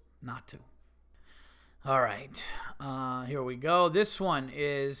them not to. All right. Here we go. This one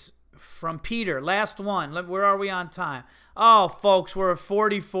is from Peter. Last one. Where are we on time? Oh, folks, we're at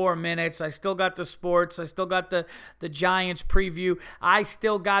 44 minutes. I still got the sports. I still got the Giants preview. I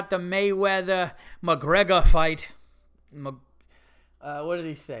still got the Mayweather-McGregor fight. What did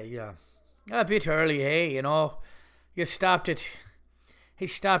he say? Yeah. A bit early, hey, You stopped it. He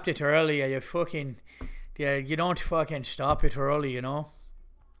stopped it earlier. You don't fucking stop it early, All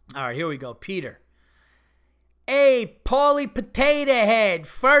right, here we go. Peter. Hey, Paulie Potato Head.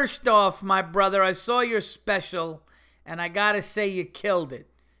 First off, my brother, I saw your special, and I gotta say you killed it.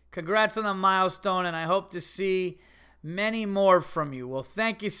 Congrats on the milestone, and I hope to see many more from you. Well,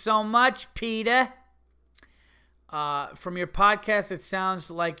 thank you so much, Peter. From your podcast, it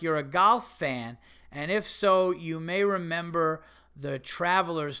sounds like you're a golf fan, and if so, you may remember the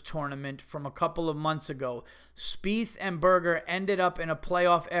Travelers Tournament from a couple of months ago. Spieth and Berger ended up in a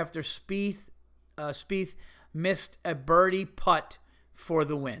playoff after Spieth missed a birdie putt for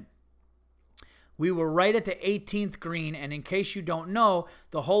the win. We were right at the 18th green, and in case you don't know,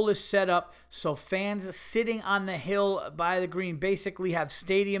 the hole is set up so fans sitting on the hill by the green basically have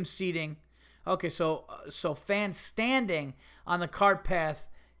stadium seating. Okay, so fans standing on the cart path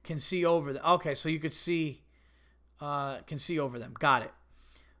can see over them. Okay, so you can see over them. Got it.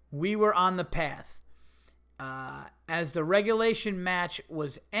 We were on the path. As the regulation match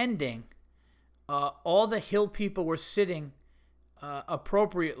was ending, all the hill people were sitting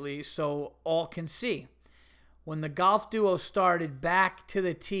appropriately so all can see. When the golf duo started back to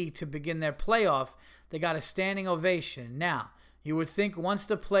the tee to begin their playoff, they got a standing ovation. Now, you would think once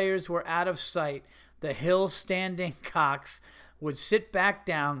the players were out of sight, the hill standing cocks would sit back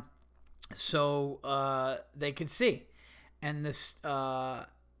down so they could see, and the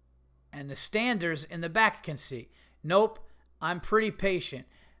standers in the back can see. Nope, I'm pretty patient,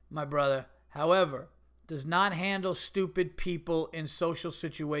 my brother. However, does not handle stupid people in social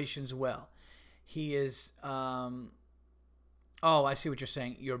situations well. He is, I see what you're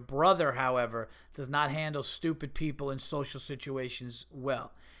saying. Your brother, however, does not handle stupid people in social situations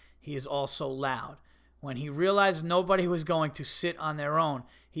well. He is also loud. When he realized nobody was going to sit on their own,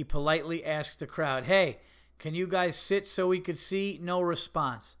 he politely asked the crowd, "Hey, can you guys sit so we could see?" No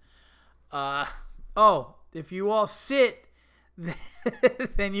response. If you all sit,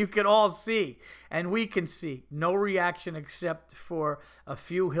 then you can all see, and we can see. No reaction except for a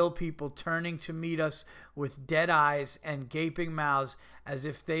few hill people turning to meet us with dead eyes and gaping mouths as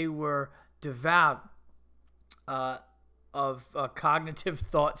if they were devout of cognitive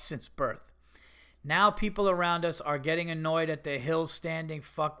thought since birth. Now people around us are getting annoyed at the hill standing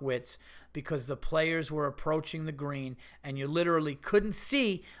fuckwits because the players were approaching the green and you literally couldn't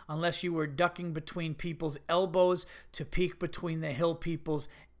see unless you were ducking between people's elbows to peek between the hill people's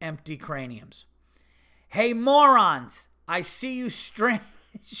empty craniums. Hey, morons! I see you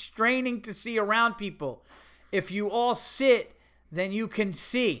straining to see around people. If you all sit, then you can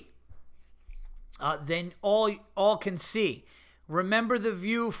see. Then all can see. Remember the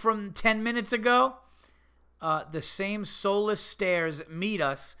view from 10 minutes ago? The same soulless stares meet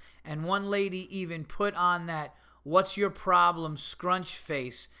us, and one lady even put on that "what's your problem" scrunch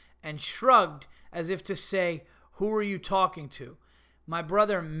face and shrugged as if to say, "Who are you talking to?" My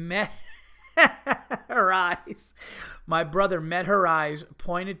brother met her eyes. My brother met her eyes,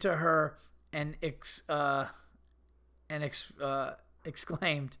 pointed to her, and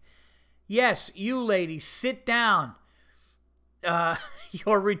exclaimed, "Yes, you lady, sit down.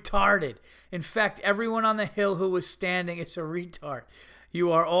 You're retarded. In fact, everyone on the hill who was standing is a retard.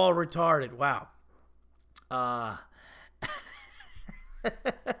 You are all retarded." Wow.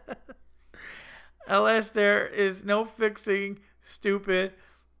 Alas, there is no fixing stupid,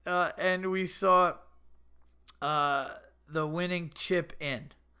 and we saw the winning chip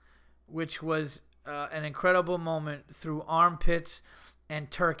in, which was an incredible moment through armpits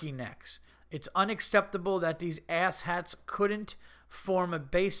and turkey necks. It's unacceptable that these asshats couldn't form a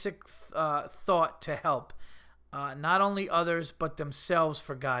basic thought to help, not only others, but themselves,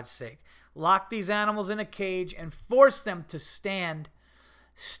 for God's sake. Lock these animals in a cage and force them to stand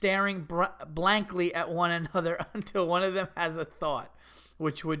staring blankly at one another until one of them has a thought,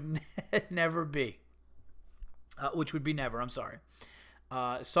 which would never be. Which would be never, I'm sorry.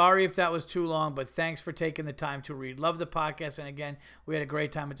 Sorry if that was too long, but thanks for taking the time to read. Love the podcast, and again, we had a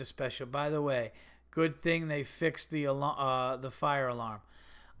great time at the special. By the way, good thing they fixed the fire alarm.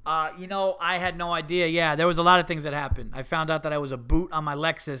 I had no idea. Yeah, there was a lot of things that happened. I found out that I was a boot on my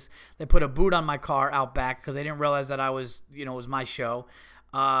Lexus. They put a boot on my car out back because they didn't realize that I was, it was my show.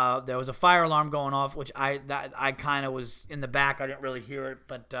 There was a fire alarm going off, which I kind of was in the back. I didn't really hear it,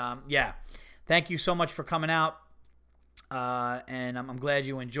 but yeah. Thank you so much for coming out. And I'm glad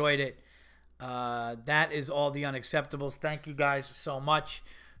you enjoyed it. That is all the Unacceptables. Thank you guys so much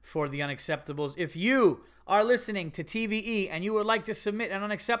for the Unacceptables. If you are listening to TVE and you would like to submit an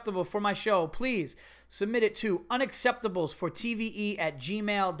unacceptable for my show, please submit it to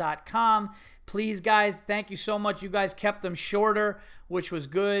unacceptablesfortve@gmail.com. Please, guys, thank you so much. You guys kept them shorter, which was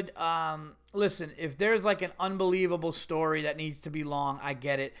good. Listen, if there's like an unbelievable story that needs to be long, I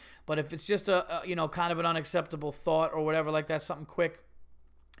get it. But if it's just a kind of an unacceptable thought or whatever like that, something quick,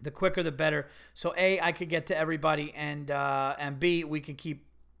 the quicker the better. So A, I could get to everybody, and B, we can keep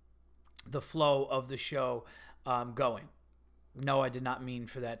the flow of the show going. No, I did not mean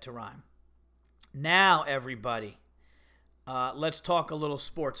for that to rhyme. Now, everybody, let's talk a little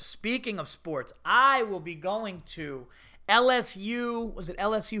sports. Speaking of sports, I will be going to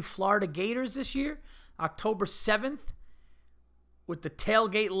LSU Florida Gators this year, October 7th, with the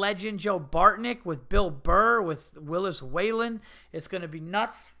tailgate legend Joe Bartnick, with Bill Burr, with Willis Whalen. It's going to be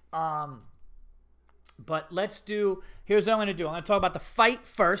nuts. But here's what I'm going to do. I'm going to talk about the fight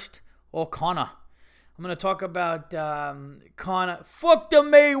first. Conor. I'm going to talk about Conor. Fuck the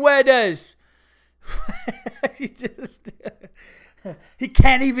Mayweathers. He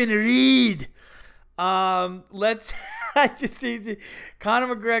can't even read. Conor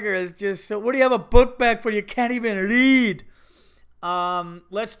McGregor is just so. What do you have a book bag for? You can't even read.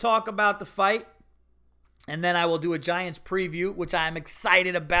 Let's talk about the fight, and then I will do a Giants preview, which I am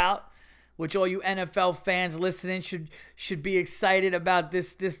excited about. Which all you NFL fans listening should be excited about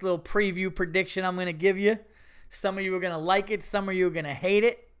this little preview prediction I'm going to give you. Some of you are going to like it. Some of you are going to hate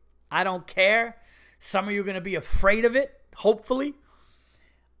it. I don't care. Some of you are going to be afraid of it, hopefully.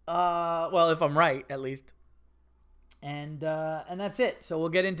 Well, if I'm right, at least. And that's it. So we'll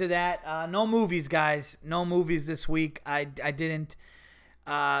get into that. No movies, guys. No movies this week. I didn't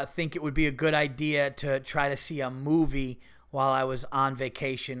think it would be a good idea to try to see a movie while I was on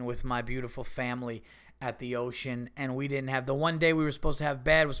vacation with my beautiful family at the ocean. And we didn't have the one day we were supposed to have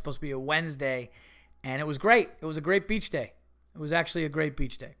bad was supposed to be a Wednesday. And it was great. It was a great beach day. It was actually a great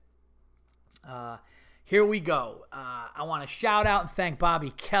beach day. Here we go. I want to shout out and thank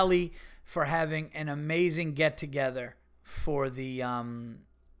Bobby Kelly for having an amazing get-together for the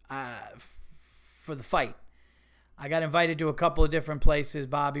fight. I got invited to a couple of different places.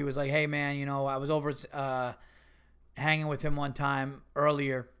 Bobby was like, hey, man, I was over hanging with him one time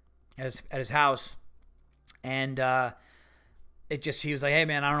earlier at his house. And he was like, hey,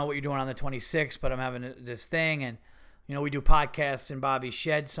 man, I don't know what you're doing on the 26th, but I'm having this thing. And, we do podcasts in Bobby's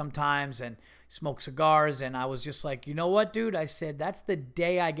shed sometimes and smoke cigars. And I was just like, you know what, dude? I said, that's the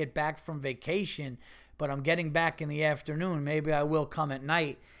day I get back from vacation, but I'm getting back in the afternoon. Maybe I will come at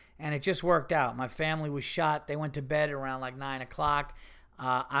night. And it just worked out. My family was shot. They went to bed around like 9 o'clock.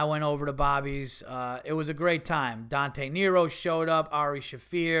 I went over to Bobby's. It was a great time. Dante Nero showed up. Ari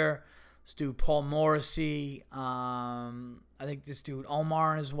Shafir. This dude, Paul Morrissey. I think this dude,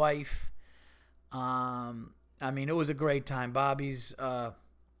 Omar and his wife. It was a great time. Bobby's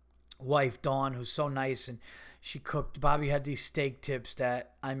wife, Dawn, who's so nice, and she cooked. Bobby had these steak tips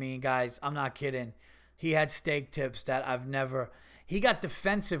that, guys, I'm not kidding. He had steak tips that I've never... He got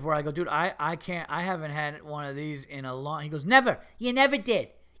defensive where I go, dude, I can't, I haven't had one of these in a long... He goes, never. You never did.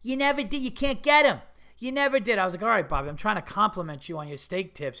 You never did. You can't get them. You never did. I was like, all right, Bobby, I'm trying to compliment you on your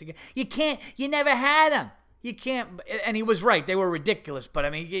steak tips. You can't, you never had them. You can't... And he was right. They were ridiculous,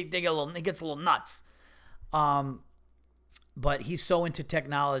 but, he gets a little nuts. But he's so into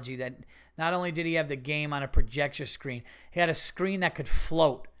technology that not only did he have the game on a projection screen, he had a screen that could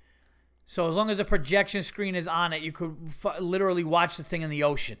float. So as long as a projection screen is on it, you could literally watch the thing in the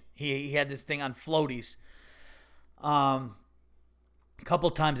ocean. He had this thing on floaties. A couple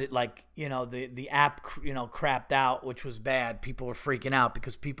times it the app crapped out, which was bad. People were freaking out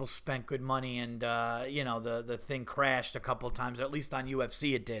because people spent good money and the thing crashed a couple of times. Or at least on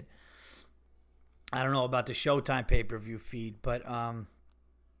UFC it did. I don't know about the Showtime pay-per-view feed, but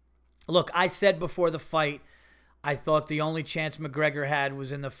look, I said before the fight, I thought the only chance McGregor had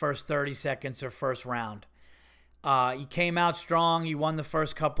was in the first 30 seconds or first round. He came out strong. He won the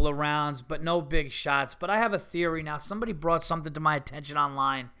first couple of rounds, but no big shots. But I have a theory now. Somebody brought something to my attention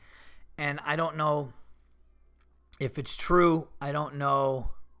online, and I don't know if it's true. I don't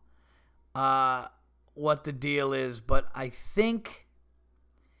know what the deal is, but I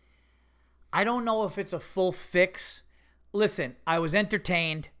don't know if it's a full fix. Listen, I was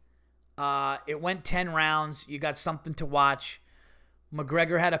entertained. It went 10 rounds. You got something to watch.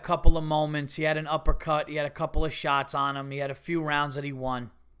 McGregor had a couple of moments. He had an uppercut. He had a couple of shots on him. He had a few rounds that he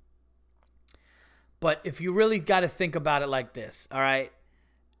won. But if you really got to think about it like this, all right?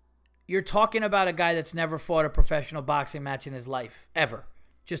 you're talking about a guy that's never fought a professional boxing match in his life, ever.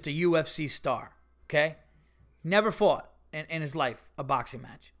 Just a UFC star, okay? Never fought in his life a boxing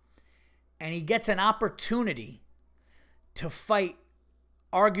match. And he gets an opportunity to fight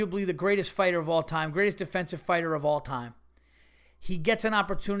arguably the greatest fighter of all time, greatest defensive fighter of all time. He gets an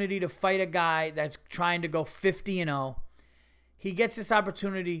opportunity to fight a guy that's trying to go 50-0. He gets this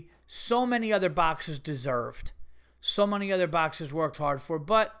opportunity so many other boxers deserved. So many other boxers worked hard for.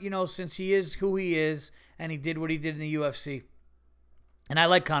 But, since he is who he is and he did what he did in the UFC. And I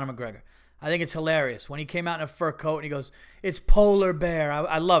like Conor McGregor. I think it's hilarious. When he came out in a fur coat and he goes, "It's Polar Bear."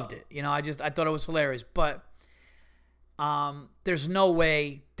 I loved it. I thought it was hilarious. But there's no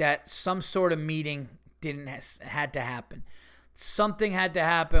way that some sort of meeting had to happen. Something had to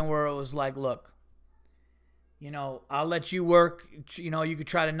happen where it was like, look, I'll let you work. You could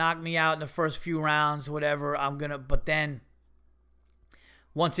try to knock me out in the first few rounds, whatever. But then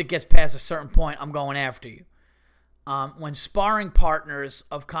once it gets past a certain point, I'm going after you. When sparring partners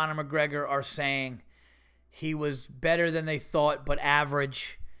of Conor McGregor are saying he was better than they thought, but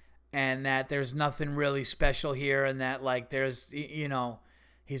average, and that there's nothing really special here, and that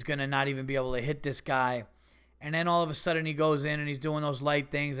he's going to not even be able to hit this guy. And then all of a sudden he goes in and he's doing those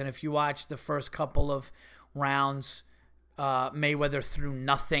light things. And if you watch the first couple of rounds, Mayweather threw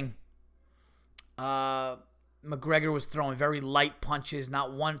nothing. McGregor was throwing very light punches.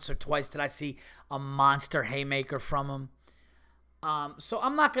 Not once or twice did I see a monster haymaker from him. So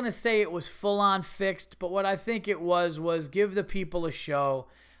I'm not going to say it was full-on fixed, but what I think it was give the people a show.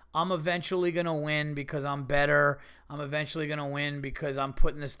 I'm eventually going to win because I'm better. I'm eventually going to win because I'm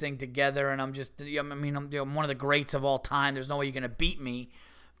putting this thing together, and I'm one of the greats of all time. There's no way you're going to beat me,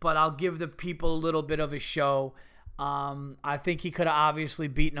 but I'll give the people a little bit of a show. I think he could have obviously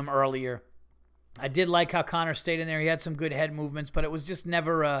beaten him earlier. I did like how Conor stayed in there. He had some good head movements, but it was just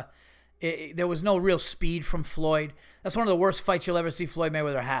never there was no real speed from Floyd. That's one of the worst fights you'll ever see Floyd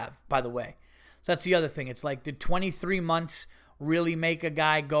Mayweather have, by the way. So that's the other thing. It's like, did 23 months really make a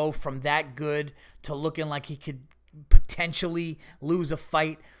guy go from that good to looking like he could potentially lose a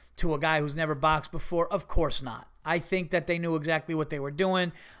fight to a guy who's never boxed before? Of course not. I think that they knew exactly what they were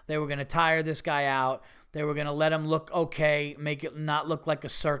doing. They were going to tire this guy out. They were going to let him look okay, make it not look like a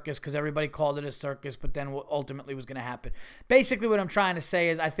circus, because everybody called it a circus, but then what ultimately was going to happen. Basically, what I'm trying to say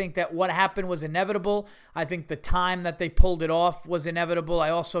is I think that what happened was inevitable. I think the time that they pulled it off was inevitable. I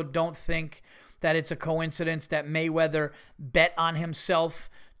also don't think that it's a coincidence that Mayweather bet on himself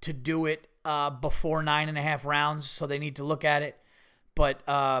to do it before 9.5 rounds, so they need to look at it. But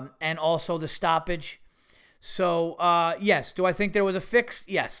and also the stoppage. So, yes, do I think there was a fix?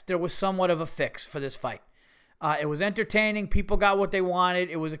 Yes, there was somewhat of a fix for this fight. It was entertaining. People got what they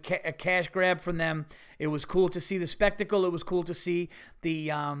wanted. It was a cash grab from them. It was cool to see the spectacle. It was cool to see the,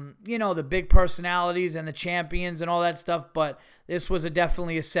 the big personalities and the champions and all that stuff. But this was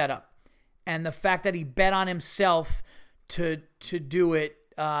definitely a setup. And the fact that he bet on himself to do it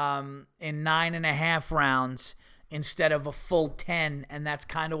in 9.5 rounds instead of a full 10, and that's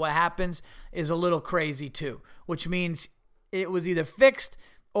kind of what happens, is a little crazy too, which means it was either fixed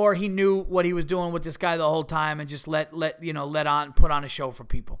or he knew what he was doing with this guy the whole time and just put on a show for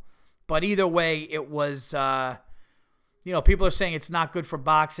people. But either way, it was, people are saying it's not good for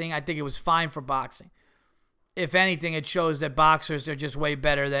boxing. I think it was fine for boxing. If anything, it shows that boxers are just way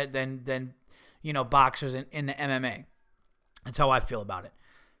better than boxers in the MMA. That's how I feel about it.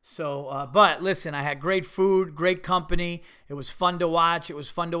 So, but listen, I had great food, great company. It was fun to watch. It was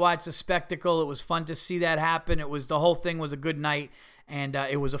fun to watch the spectacle. It was fun to see that happen. The whole thing was a good night, and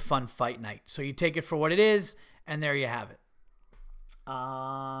it was a fun fight night. So you take it for what it is, and there you have it.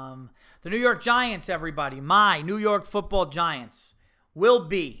 The New York Giants, everybody, my New York Football Giants, will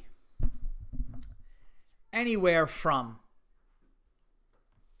be anywhere from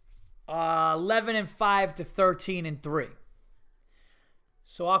 11-5 to 13-3.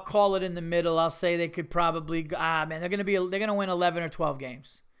 So I'll call it in the middle. I'll say they could probably they're going to win 11 or 12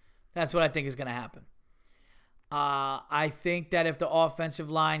 games. That's what I think is going to happen. I think that if the offensive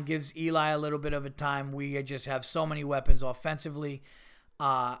line gives Eli a little bit of a time, we just have so many weapons offensively.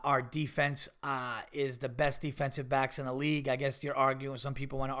 Our defense is the best defensive backs in the league. I guess you're arguing. Some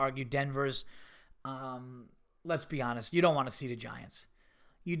people want to argue Denver's. Let's be honest. You don't want to see the Giants.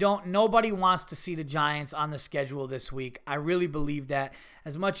 Nobody wants to see the Giants on the schedule this week. I really believe that.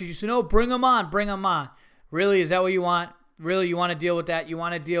 As much as you say, no, bring them on. Really, is that what you want? Really, you want to deal with that? You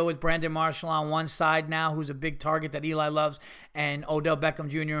want to deal with Brandon Marshall on one side now, who's a big target that Eli loves, and Odell Beckham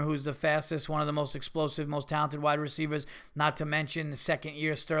Jr., who's the fastest, one of the most explosive, most talented wide receivers, not to mention the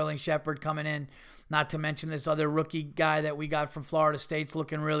second-year Sterling Shepard coming in, not to mention this other rookie guy that we got from Florida State's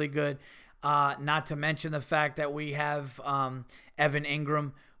looking really good, not to mention the fact that we have Evan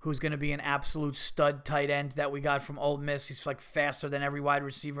Ingram, who's going to be an absolute stud tight end that we got from Ole Miss. He's like faster than every wide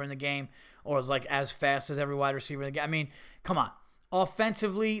receiver in the game, or is like as fast as every wide receiver in the game. I mean, come on.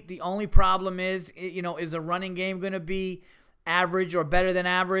 Offensively, the only problem is the running game going to be average or better than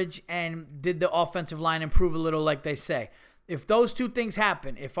average? And did the offensive line improve a little, like they say? If those two things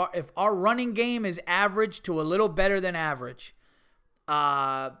happen, if our running game is average to a little better than average,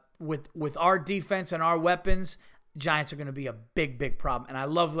 with our defense and our weapons, Giants are going to be a big, big problem. And I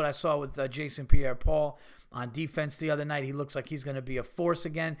loved what I saw with Jason Pierre-Paul on defense the other night. He looks like he's going to be a force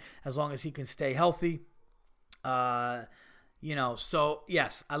again as long as he can stay healthy. So,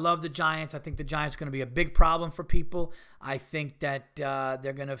 yes, I love the Giants. I think the Giants are going to be a big problem for people. I think that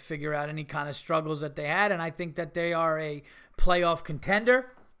they're going to figure out any kind of struggles that they had, and I think that they are a playoff contender.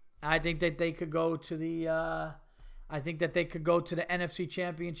 I think that they could go to the NFC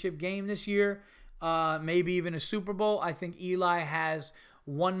Championship game this year. Maybe even a Super Bowl. I think Eli has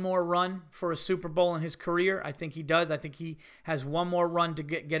one more run for a Super Bowl in his career. I think he does. I think he has one more run to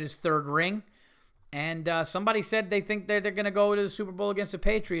get his third ring. And somebody said they think they're going to go to the Super Bowl against the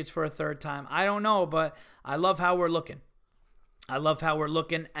Patriots for a third time. I don't know, but I love how we're looking.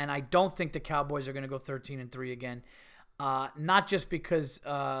 And I don't think the Cowboys are going to go 13-3 again. Not just because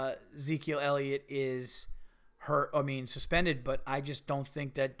Ezekiel Elliott is suspended, but I just don't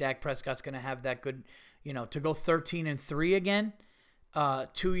think that Dak Prescott's going to have that good, to go 13-3 again,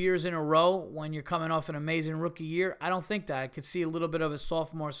 2 years in a row when you're coming off an amazing rookie year. I don't think that. I could see a little bit of a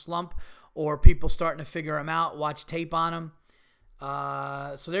sophomore slump or people starting to figure him out, watch tape on him.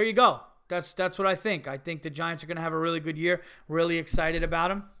 So there you go. That's what I think. I think the Giants are going to have a really good year. Really excited about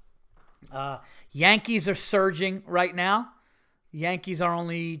them. Yankees are surging right now. Yankees are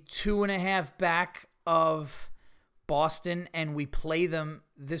only 2.5 back of Boston, and we play them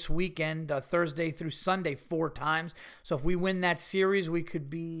this weekend, Thursday through Sunday, 4 times. So if we win that series, we could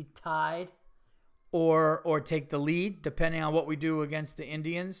be tied or take the lead, depending on what we do against the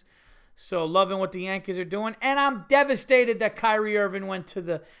Indians. So loving what the Yankees are doing. And I'm devastated that Kyrie Irving went to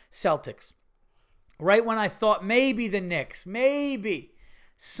the Celtics. Right when I thought maybe the Knicks, maybe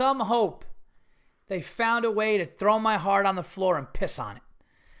some hope, they found a way to throw my heart on the floor and piss on it.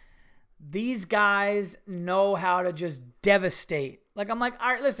 These guys know how to just devastate. I'm like,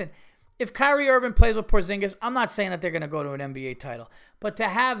 all right, listen, if Kyrie Irving plays with Porzingis, I'm not saying that they're going to go to an NBA title. But to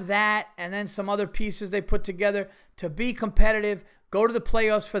have that and then some other pieces they put together to be competitive, go to the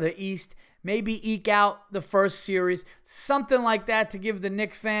playoffs for the East, maybe eke out the first series, something like that to give the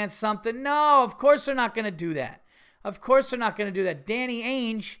Knicks fans something. No, of course they're not going to do that. Danny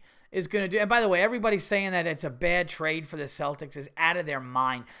Ainge is going to do. And by the way, everybody saying that it's a bad trade for the Celtics is out of their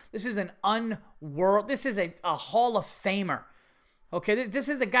mind. This is this is a Hall of Famer. Okay, this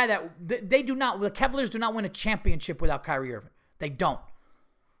is the guy that the Cavaliers do not win a championship without Kyrie Irving. They don't.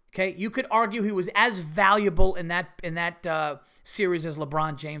 Okay, you could argue he was as valuable in that series as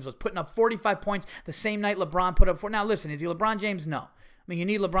LeBron James was, putting up 45 points the same night LeBron put up 4. Now listen, is he LeBron James? No. I mean, you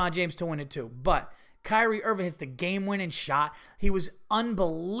need LeBron James to win it too, but Kyrie Irving hits the game-winning shot. He was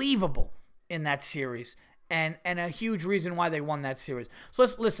unbelievable in that series, and a huge reason why they won that series. So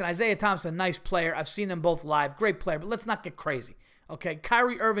let's listen. Isaiah Thomas, a nice player. I've seen them both live. Great player, but let's not get crazy. Okay,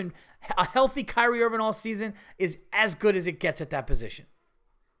 Kyrie Irving, a healthy Kyrie Irving all season is as good as it gets at that position.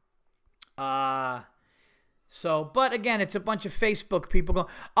 But again, it's a bunch of Facebook people going,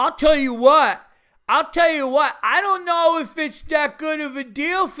 I'll tell you what, I don't know if it's that good of a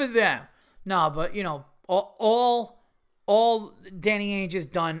deal for them. No, but, all Danny Ainge has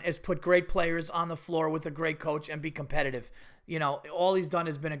done is put great players on the floor with a great coach and be competitive. All he's done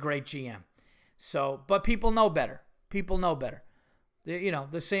has been a great GM. So, but people know better.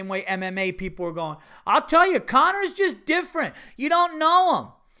 The same way MMA people are going, I'll tell you, Conor's just different. You don't know him.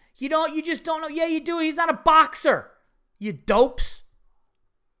 You just don't know. Yeah, you do. He's not a boxer. You dopes.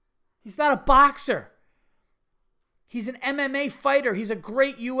 He's not a boxer. He's an MMA fighter. He's a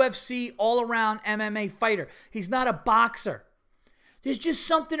great UFC all-around MMA fighter. He's not a boxer. There's just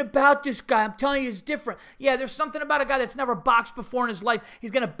something about this guy. I'm telling you, it's different. Yeah, there's something about a guy that's never boxed before in his life.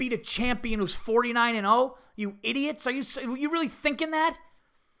 He's going to beat a champion who's 49-0. You idiots. Are you really thinking that?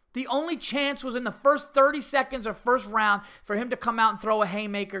 The only chance was in the first 30 seconds or first round for him to come out and throw a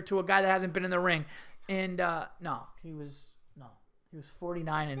haymaker to a guy that hasn't been in the ring. And he was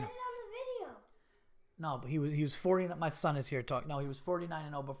 49 and No, but he was 49. My son is here talking. No, he was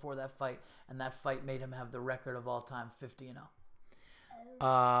 49-0 before that fight, and that fight made him have the record of all time, 50-0.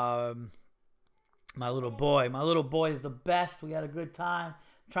 My little boy is the best. We had a good time.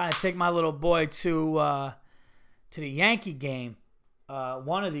 I'm trying to take my little boy to the Yankee game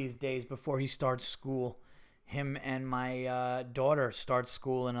one of these days before he starts school. Him and my daughter start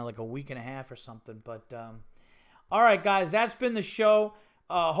school in like a week and a half or something. But all right, guys, that's been the show.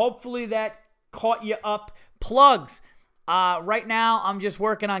 Hopefully that caught you up. Plugs. Right now, I'm just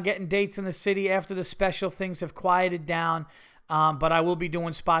working on getting dates in the city after the special. Things have quieted down. But I will be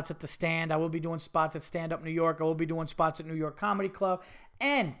doing spots at the Stand. I will be doing spots at Stand Up New York. I will be doing spots at New York Comedy Club.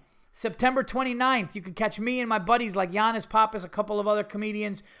 And September 29th, you can catch me and my buddies like Giannis Pappas, a couple of other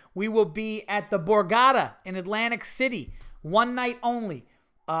comedians. We will be at the Borgata in Atlantic City. One night only.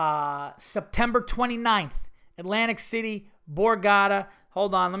 September 29th, Atlantic City, Borgata.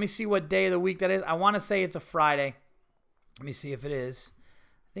 Hold on, let me see what day of the week that is. I want to say it's a Friday. Let me see if it is.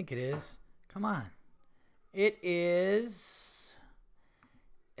 I think it is. Come on. It is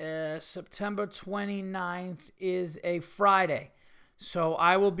September 29th is a Friday. So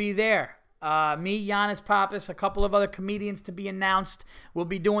I will be there. Me, Giannis Pappas, a couple of other comedians to be announced. We'll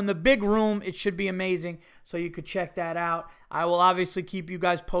be doing the big room. It should be amazing. So you could check that out. I will obviously keep you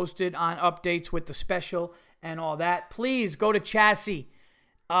guys posted on updates with the special and all that. Please go to chassis.com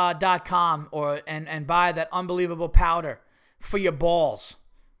and buy that unbelievable powder for your balls.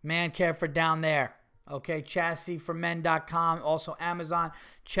 Man care for down there. Okay, chassisformen.com. Also Amazon.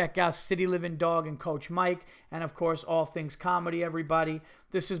 Check out City Living Dog and Coach Mike. And, of course, all things comedy, everybody.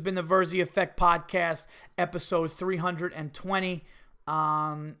 This has been the Verzi Effect Podcast, episode 320.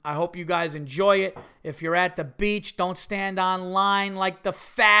 I hope you guys enjoy it. If you're at the beach, don't stand on line like the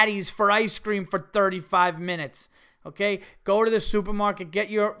fatties for ice cream for 35 minutes. Okay? Go to the supermarket, get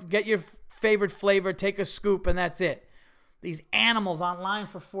your favorite flavor, take a scoop, and that's it. These animals online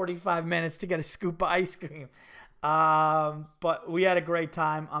for 45 minutes to get a scoop of ice cream. But we had a great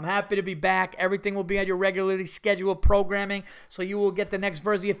time. I'm happy to be back. Everything will be at your regularly scheduled programming. So you will get the next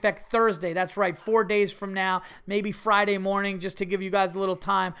Verzi Effect Thursday. That's right, 4 days from now. Maybe Friday morning, just to give you guys a little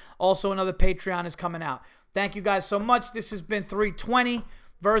time. Also, another Patreon is coming out. Thank you guys so much. This has been 320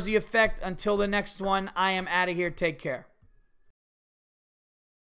 Verzi Effect. Until the next one, I am out of here. Take care.